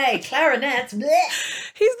 No way. Clarinets.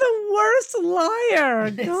 Blech. He's the worst liar.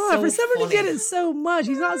 God, so for someone funny. to get it so much,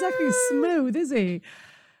 he's not exactly smooth, is he?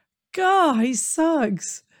 God, he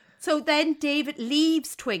sucks. So then David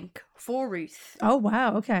leaves Twink for Ruth. Oh,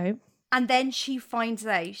 wow, okay. And then she finds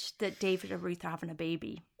out that David and Ruth are having a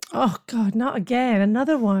baby. Oh, God, not again.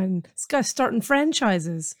 Another one. This guy's starting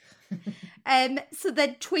franchises. So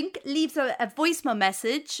then Twink leaves a voicemail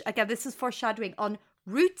message. Again, this is foreshadowing on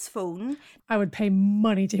Ruth's phone. I would pay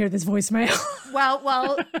money to hear this voicemail.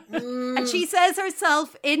 Well, and she says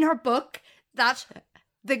herself in her book that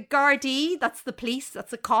the Gardaí, that's the police, that's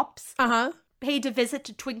the cops, paid a visit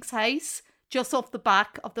to Twink's house just off the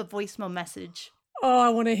back of the voicemail message. Oh, I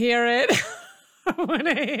want to hear it. I want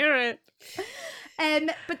to hear it.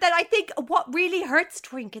 But then I think what really hurts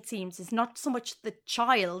Twink, it seems, is not so much the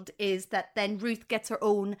child, is that then Ruth gets her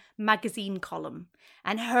own magazine column.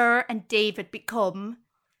 And her and David become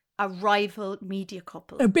a rival media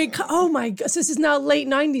couple. A big, oh my God. So this is now late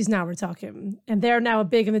 90s now we're talking. And they're now a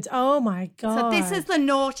big, and it's, oh my God. So this is the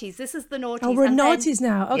noughties. Oh, we're And noughties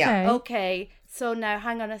now. Okay. Yeah. Okay. So now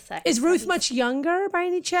hang on a second. Is Ruth much younger by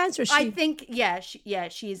any chance? Or is she... I think,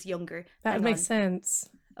 she is younger. That Hang makes on. sense.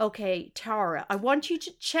 Okay, Tara, I want you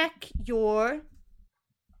to check your...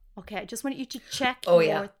 Okay, I just want you to check Oh, your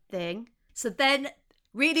yeah. thing. So then,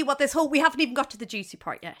 really what this whole... We haven't even got to the juicy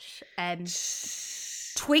part yet.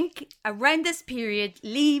 Twink, around this period,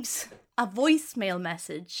 leaves a voicemail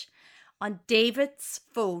message on David's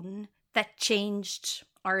phone that changed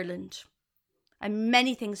Ireland. And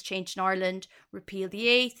many things changed in Ireland. Repeal the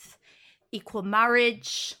 8th, equal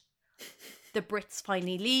marriage, the Brits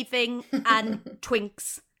finally leaving, and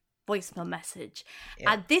Twink's voicemail message.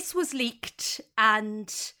 Yeah. And this was leaked,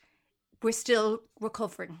 and we're still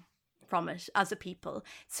recovering from it as a people.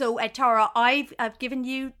 So, Tara, I've given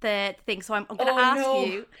you the thing, so I'm going to ask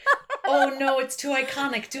you. Oh no, it's too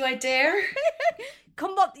iconic. Do I dare?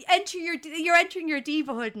 Come on, you're entering your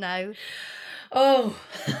divahood now. Oh,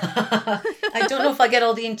 I don't know if I get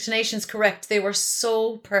all the intonations correct. They were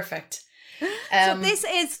so perfect. So this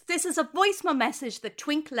is a voicemail message that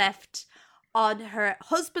Twink left on her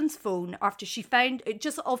husband's phone after she found it,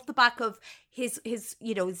 just off the back of his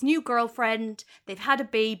new girlfriend. They've had a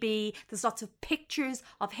baby. There's lots of pictures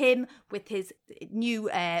of him with his new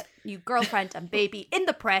girlfriend and baby in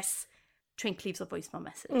the press. Twink leaves a voicemail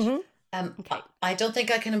message. Mm-hmm. Okay. I don't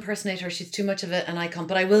think I can impersonate her. She's too much of an icon,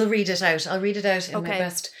 but I will read it out. I'll read it out in my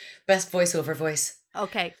best voiceover voice.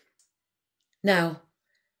 Okay. Now,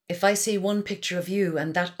 if I see one picture of you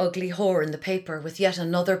and that ugly whore in the paper with yet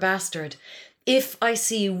another bastard, if I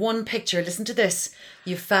see one picture, listen to this,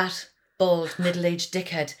 you fat, bald, middle-aged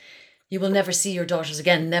dickhead, you will never see your daughters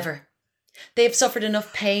again, never. They have suffered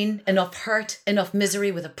enough pain, enough hurt, enough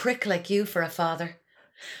misery with a prick like you for a father.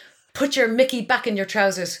 Put your Mickey back in your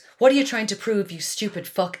trousers. What are you trying to prove, you stupid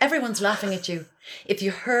fuck? Everyone's laughing at you. If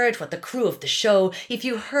you heard what the crew of the show, if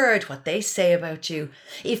you heard what they say about you,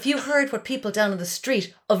 if you heard what people down on the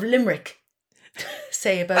street of Limerick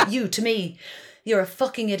say about you to me, you're a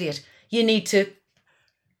fucking idiot. You need to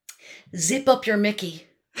zip up your Mickey.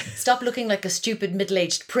 Stop looking like a stupid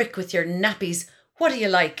middle-aged prick with your nappies. What are you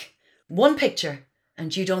like? One picture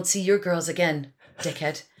and you don't see your girls again,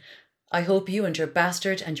 dickhead. I hope you and your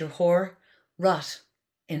bastard and your whore rot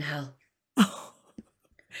in hell.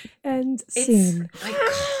 And scene. It's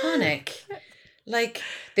iconic. Like,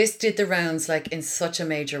 this did the rounds like in such a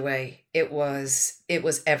major way. It was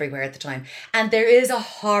everywhere at the time. And there is a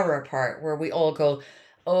horror part where we all go,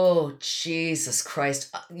 oh, Jesus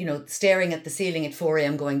Christ. Staring at the ceiling at 4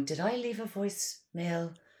 a.m. going, did I leave a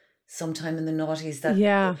voicemail sometime in the noughties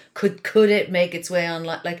that could it make its way on,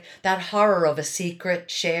 like that horror of a secret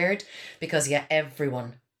shared? Because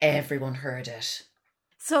everyone heard it.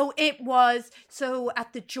 So it was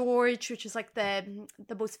at the George, which is like the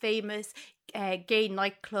most famous gay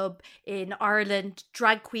nightclub in Ireland.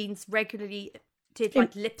 Drag queens regularly did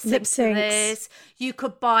like lip syncs to this. You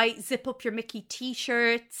could buy Zip Up Your Mickey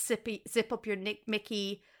t-shirts, zip up your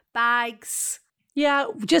Mickey bags. Yeah,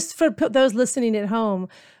 just for those listening at home,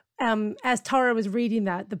 as Tara was reading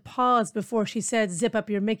that, the pause before she said "zip up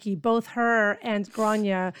your Mickey," both her and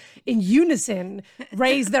Grania in unison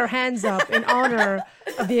raised their hands up in honor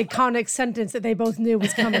of the iconic sentence that they both knew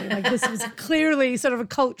was coming. Like, this was clearly sort of a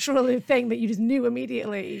cultural thing that you just knew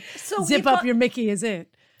immediately. So "zip up your Mickey" is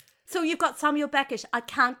it. So you've got Samuel Beckett, I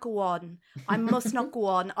can't go on. I must not go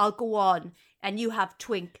on. I'll go on. And you have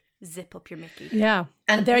Twink, zip up your Mickey. Yeah.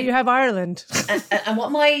 And there you have Ireland. and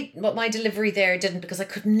what my delivery there didn't, because I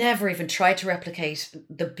could never even try to replicate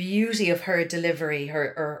the beauty of her delivery,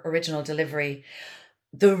 her original delivery.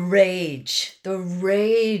 The rage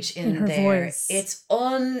in her there. Voice. It's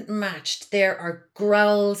unmatched. There are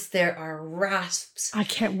growls, there are rasps. I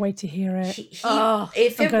can't wait to hear it.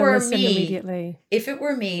 If it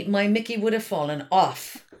were me, my Mickey would have fallen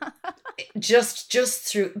off. just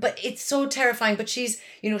through, but it's so terrifying. But she's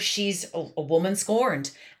a woman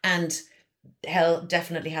scorned, and hell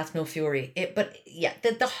definitely hath no fury. But yeah,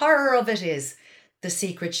 the horror of it is the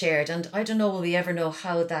secret shared, and I don't know, will we ever know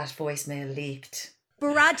how that voicemail leaked?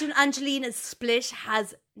 Barrage and Angelina's split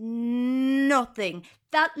has nothing.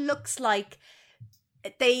 That looks like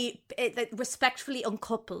they respectfully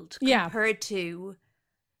uncoupled compared to...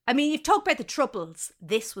 I mean, you've talked about the Troubles.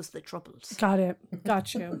 This was the Troubles. Got it.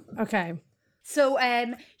 Got you. Okay. So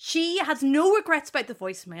she has no regrets about the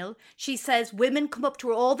voicemail. She says women come up to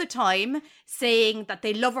her all the time saying that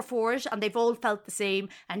they love her for it and they've all felt the same,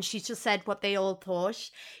 and she's just said what they all thought.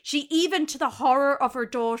 She, even to the horror of her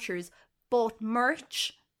daughters, bought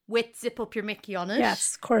merch with Zip Up Your Mickey on it.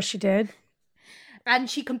 Yes, of course she did. And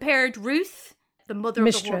she compared Ruth, the mother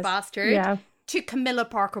of the whore bastard, to Camilla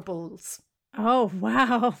Parker Bowles. Oh,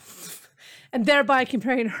 wow. And thereby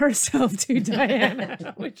comparing herself to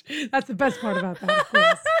Diana, which that's the best part about that, of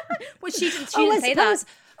course. Well, she didn't say that.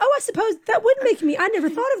 Oh, I suppose that would make me, I never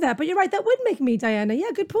thought of that, but you're right, that would make me Diana.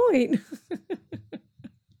 Yeah, good point.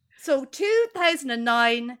 So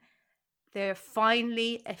 2009, they're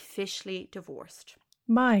finally officially divorced.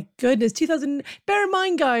 My goodness, 2000. Bear in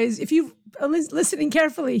mind, guys, if you're listening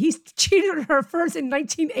carefully, he's cheated on her first in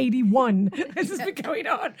 1981. This has been going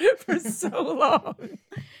on for so long.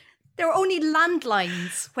 There were only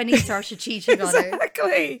landlines when he started cheating on her.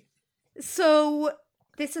 Exactly. So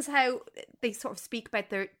this is how they sort of speak about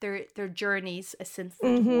their journeys since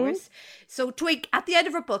the divorce. So Twink, at the end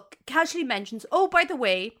of her book, casually mentions, oh, by the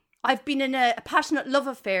way, I've been in a passionate love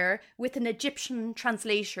affair with an Egyptian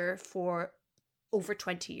translator for over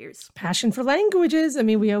 20 years. Passion for languages. I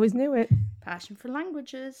mean, we always knew it. Passion for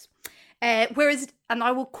languages. Whereas, and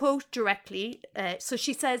I will quote directly, so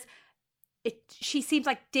she says, she seems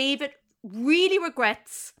like David really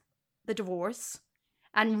regrets the divorce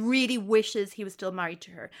and really wishes he was still married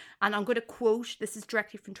to her. And I'm going to quote, this is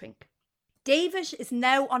directly from Twink. David is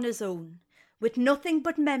now on his own, with nothing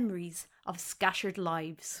but memories of scattered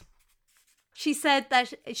lives. She said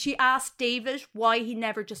that she asked David why he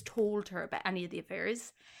never just told her about any of the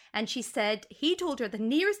affairs. And she said he told her the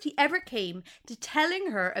nearest he ever came to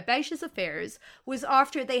telling her about his affairs was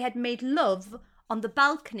after they had made love on the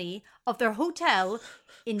balcony of their hotel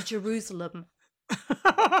in Jerusalem.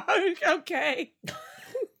 Okay.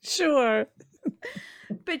 Sure.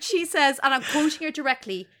 But she says, and I'm quoting her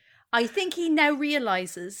directly, I think he now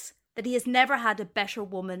realises that he has never had a better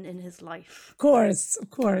woman in his life. Of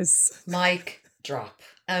course. Mic drop.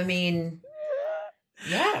 I mean,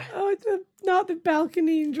 yeah. Oh, not the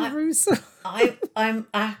balcony in Jerusalem. I'm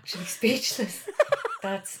actually speechless.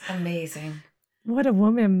 That's amazing. What a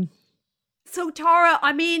woman. So Tara,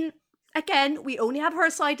 I mean, again, we only have her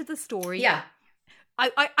side of the story. Yeah.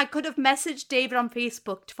 I could have messaged David on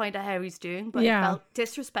Facebook to find out how he's doing, but it felt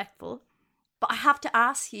disrespectful. But I have to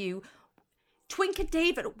ask you, Twink and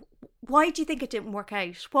David, why do you think it didn't work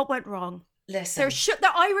out? What went wrong? Listen.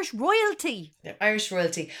 They're Irish royalty. They're Irish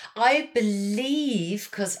royalty. I believe,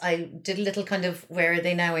 because I did a little kind of where are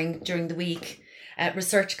they nowing during the week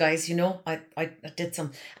research, guys, you know, I did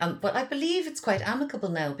some. But I believe it's quite amicable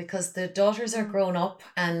now because the daughters are grown up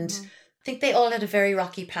and I think they all had a very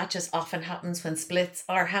rocky patch, as often happens when splits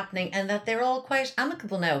are happening, and that they're all quite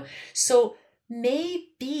amicable now. So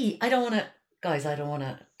maybe, I don't want to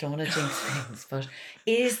jinx things, but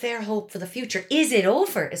is there hope for the future? Is it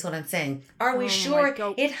over, is what I'm saying. Are we sure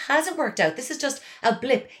it hasn't worked out? This is just a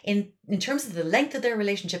blip in terms of the length of their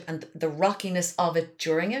relationship and the rockiness of it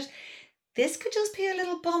during it. this could just be a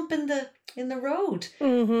little bump in the road.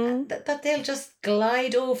 Mm-hmm. That they'll just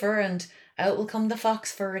glide over and out will come the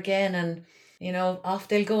fox fur again, and off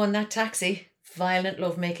they'll go in that taxi. Violent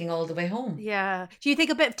lovemaking all the way home. Yeah. Do you think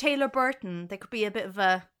a bit of Taylor Burton? There could be a bit of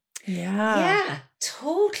a... Yeah,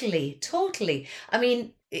 totally. I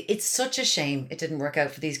mean, it's such a shame it didn't work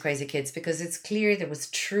out for these crazy kids, because it's clear there was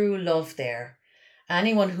true love there.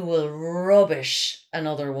 Anyone who will rubbish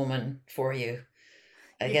another woman for you,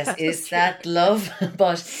 I guess, is that love.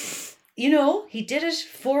 But, he did it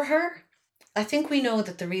for her. I think we know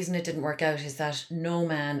that the reason it didn't work out is that no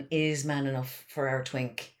man is man enough for our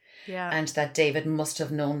Twink. Yeah. And that David must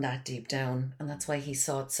have known that deep down. And that's w... he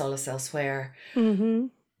sought solace elsewhere. Mm-hmm.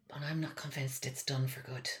 But I'm not convinced it's done for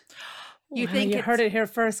good. You think you heard it here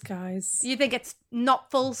first, guys. You think it's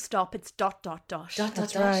not full stop, it's ...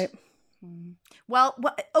 That's right. Well,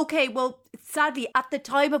 okay, well, sadly, at the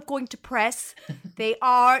time of going to press, they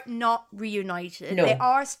are not reunited. No.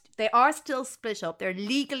 They are still split up. They're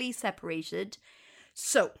legally separated.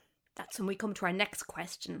 So, that's when we come to our next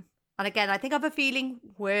question. And again, I think I have a feeling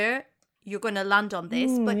where you're going to land on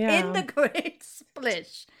this. But in the great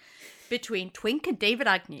split between Twink and David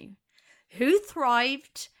Agnew, who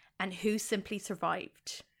thrived and who simply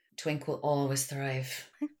survived? Twink will always thrive.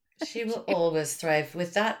 She will always thrive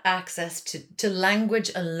with that access to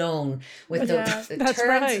language alone, with the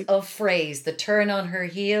turns of phrase, the turn on her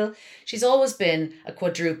heel. She's always been a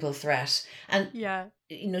quadruple threat. And,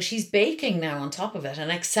 she's baking now on top of it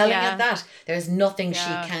and excelling at that. There's nothing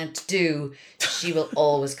she can't do. She will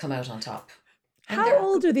always come out on top. And how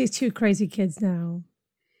old are these two crazy kids now?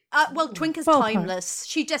 Well, Twink is timeless.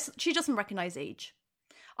 She doesn't recognize age.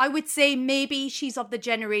 I would say maybe she's of the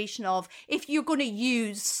generation of, if you're going to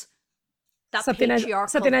use that something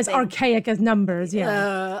as archaic as numbers,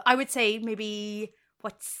 I would say maybe,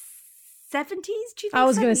 70s? Do you think I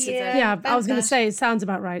was going to 70s? say, I was going to say it sounds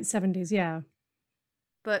about right, 70s, yeah.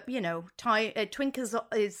 But, Twink is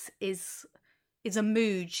a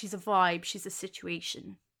mood, she's a vibe, she's a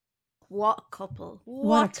situation. What a couple.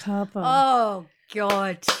 What a couple. Oh,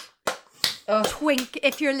 God. Twink,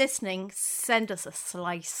 if you're listening, send us a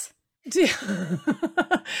slice.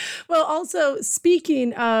 Well, also,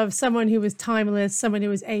 speaking of someone who was timeless, someone who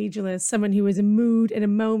was ageless, someone who was a mood in a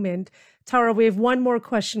moment, Tara, we have one more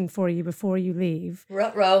question for you before you leave.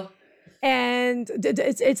 Ruh-roh. And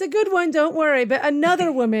it's a good one, don't worry. But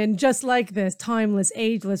another woman just like this, timeless,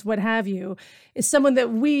 ageless, what have you, is someone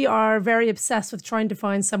that we are very obsessed with trying to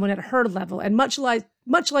find someone at her level. And much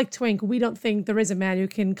like Twink, we don't think there is a man who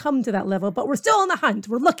can come to that level, but we're still on the hunt.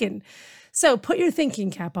 We're looking. So put your thinking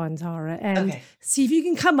cap on, Tara, and see if you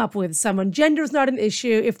can come up with someone. Gender is not an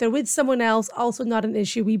issue. If they're with someone else, also not an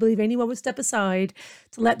issue. We believe anyone would step aside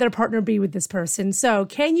to let their partner be with this person. So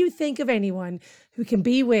can you think of anyone who can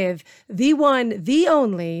be with the one, the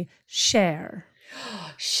only, Cher?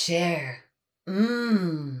 Cher.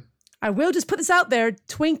 I will just put this out there.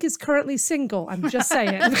 Twink is currently single. I'm just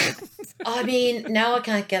saying. I mean, now I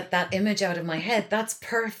can't get that image out of my head. That's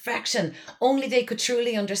perfection. Only they could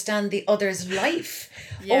truly understand the other's life.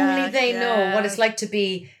 Only they know what it's like to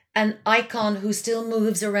be an icon who still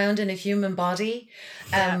moves around in a human body.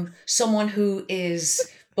 Someone who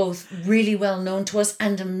is both really well known to us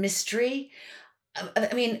and a mystery.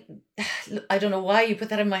 I mean, I don't know why you put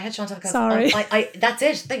that in my head, Chantal. Sorry. That's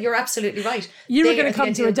it. That you're absolutely right. You were going to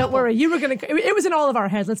come to it. Don't worry. It was in all of our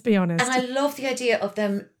heads, let's be honest. And I love the idea of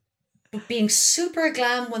them being super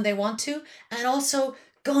glam when they want to, and also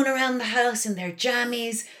going around the house in their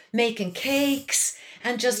jammies, making cakes,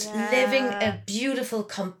 and just living a beautiful,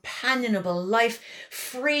 companionable life,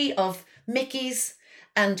 free of Mickeys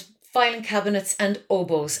and filing cabinets and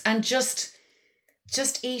oboes, and just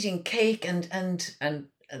eating cake and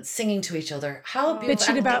singing to each other. How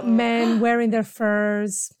beautiful. Bitching about men wearing their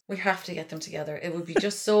furs. We have to get them together. It would be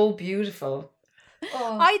just so beautiful.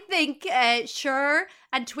 I think Cher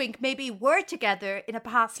and Twink maybe were together in a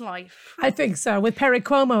past life. I think so, with Perry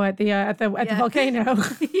Cuomo at the volcano.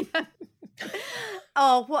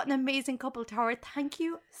 Oh, what an amazing couple, Tara. Thank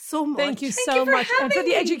you so much. Thank you so much. And for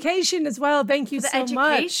the education as well. Thank you so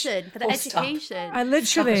much. For the education. I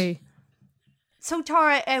literally... So,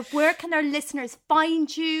 Tara, where can our listeners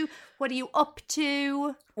find you? What are you up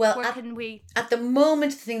to? Well, where can we? At the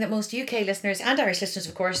moment, the thing that most UK listeners and Irish listeners,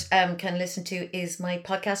 of course, can listen to is my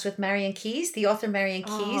podcast with Marion Keyes, the author Marion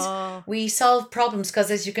Keyes. We solve problems because,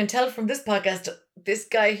 as you can tell from this podcast, this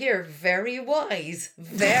guy here, very wise,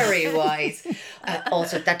 very wise.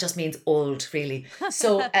 Also, that just means old, really.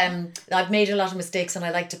 So I've made a lot of mistakes, and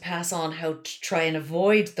I like to pass on how to try and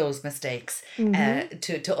avoid those mistakes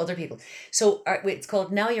to other people. So it's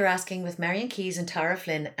called Now You're Asking with Marion Keyes and Tara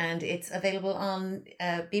Flynn, and it's available on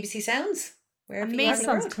BBC Sounds. That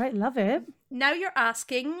sounds great. Love it. Now You're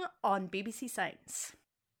Asking on BBC Sounds.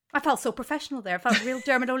 I felt so professional there. I felt real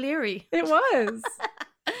Dermot O'Leary. It was.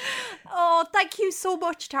 Oh, thank you so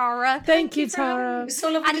much, Tara. Thank you, Tara. It was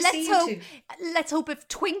so lovely to see you too. Let's hope if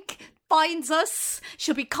Twink finds us,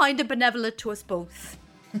 she'll be kind and benevolent to us both.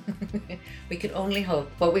 We could only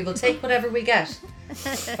hope, but we will take whatever we get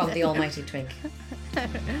from the almighty Twink.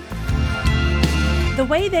 The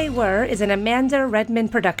Way They Were is an Amanda Redman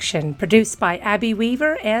production, produced by Abby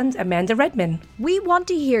Weaver and Amanda Redman. We want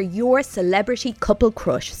to hear your celebrity couple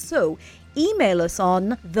crush, so email us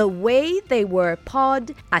on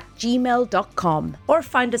thewaytheywerepod@gmail.com. Or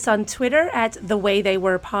find us on Twitter at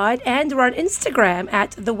thewaytheywerepod, and we're on Instagram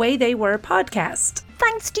at thewaytheywerepodcast.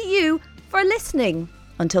 Thanks to you for listening.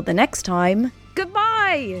 Until the next time,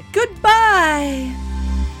 goodbye. Goodbye.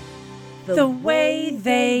 The Way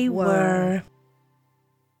They Were.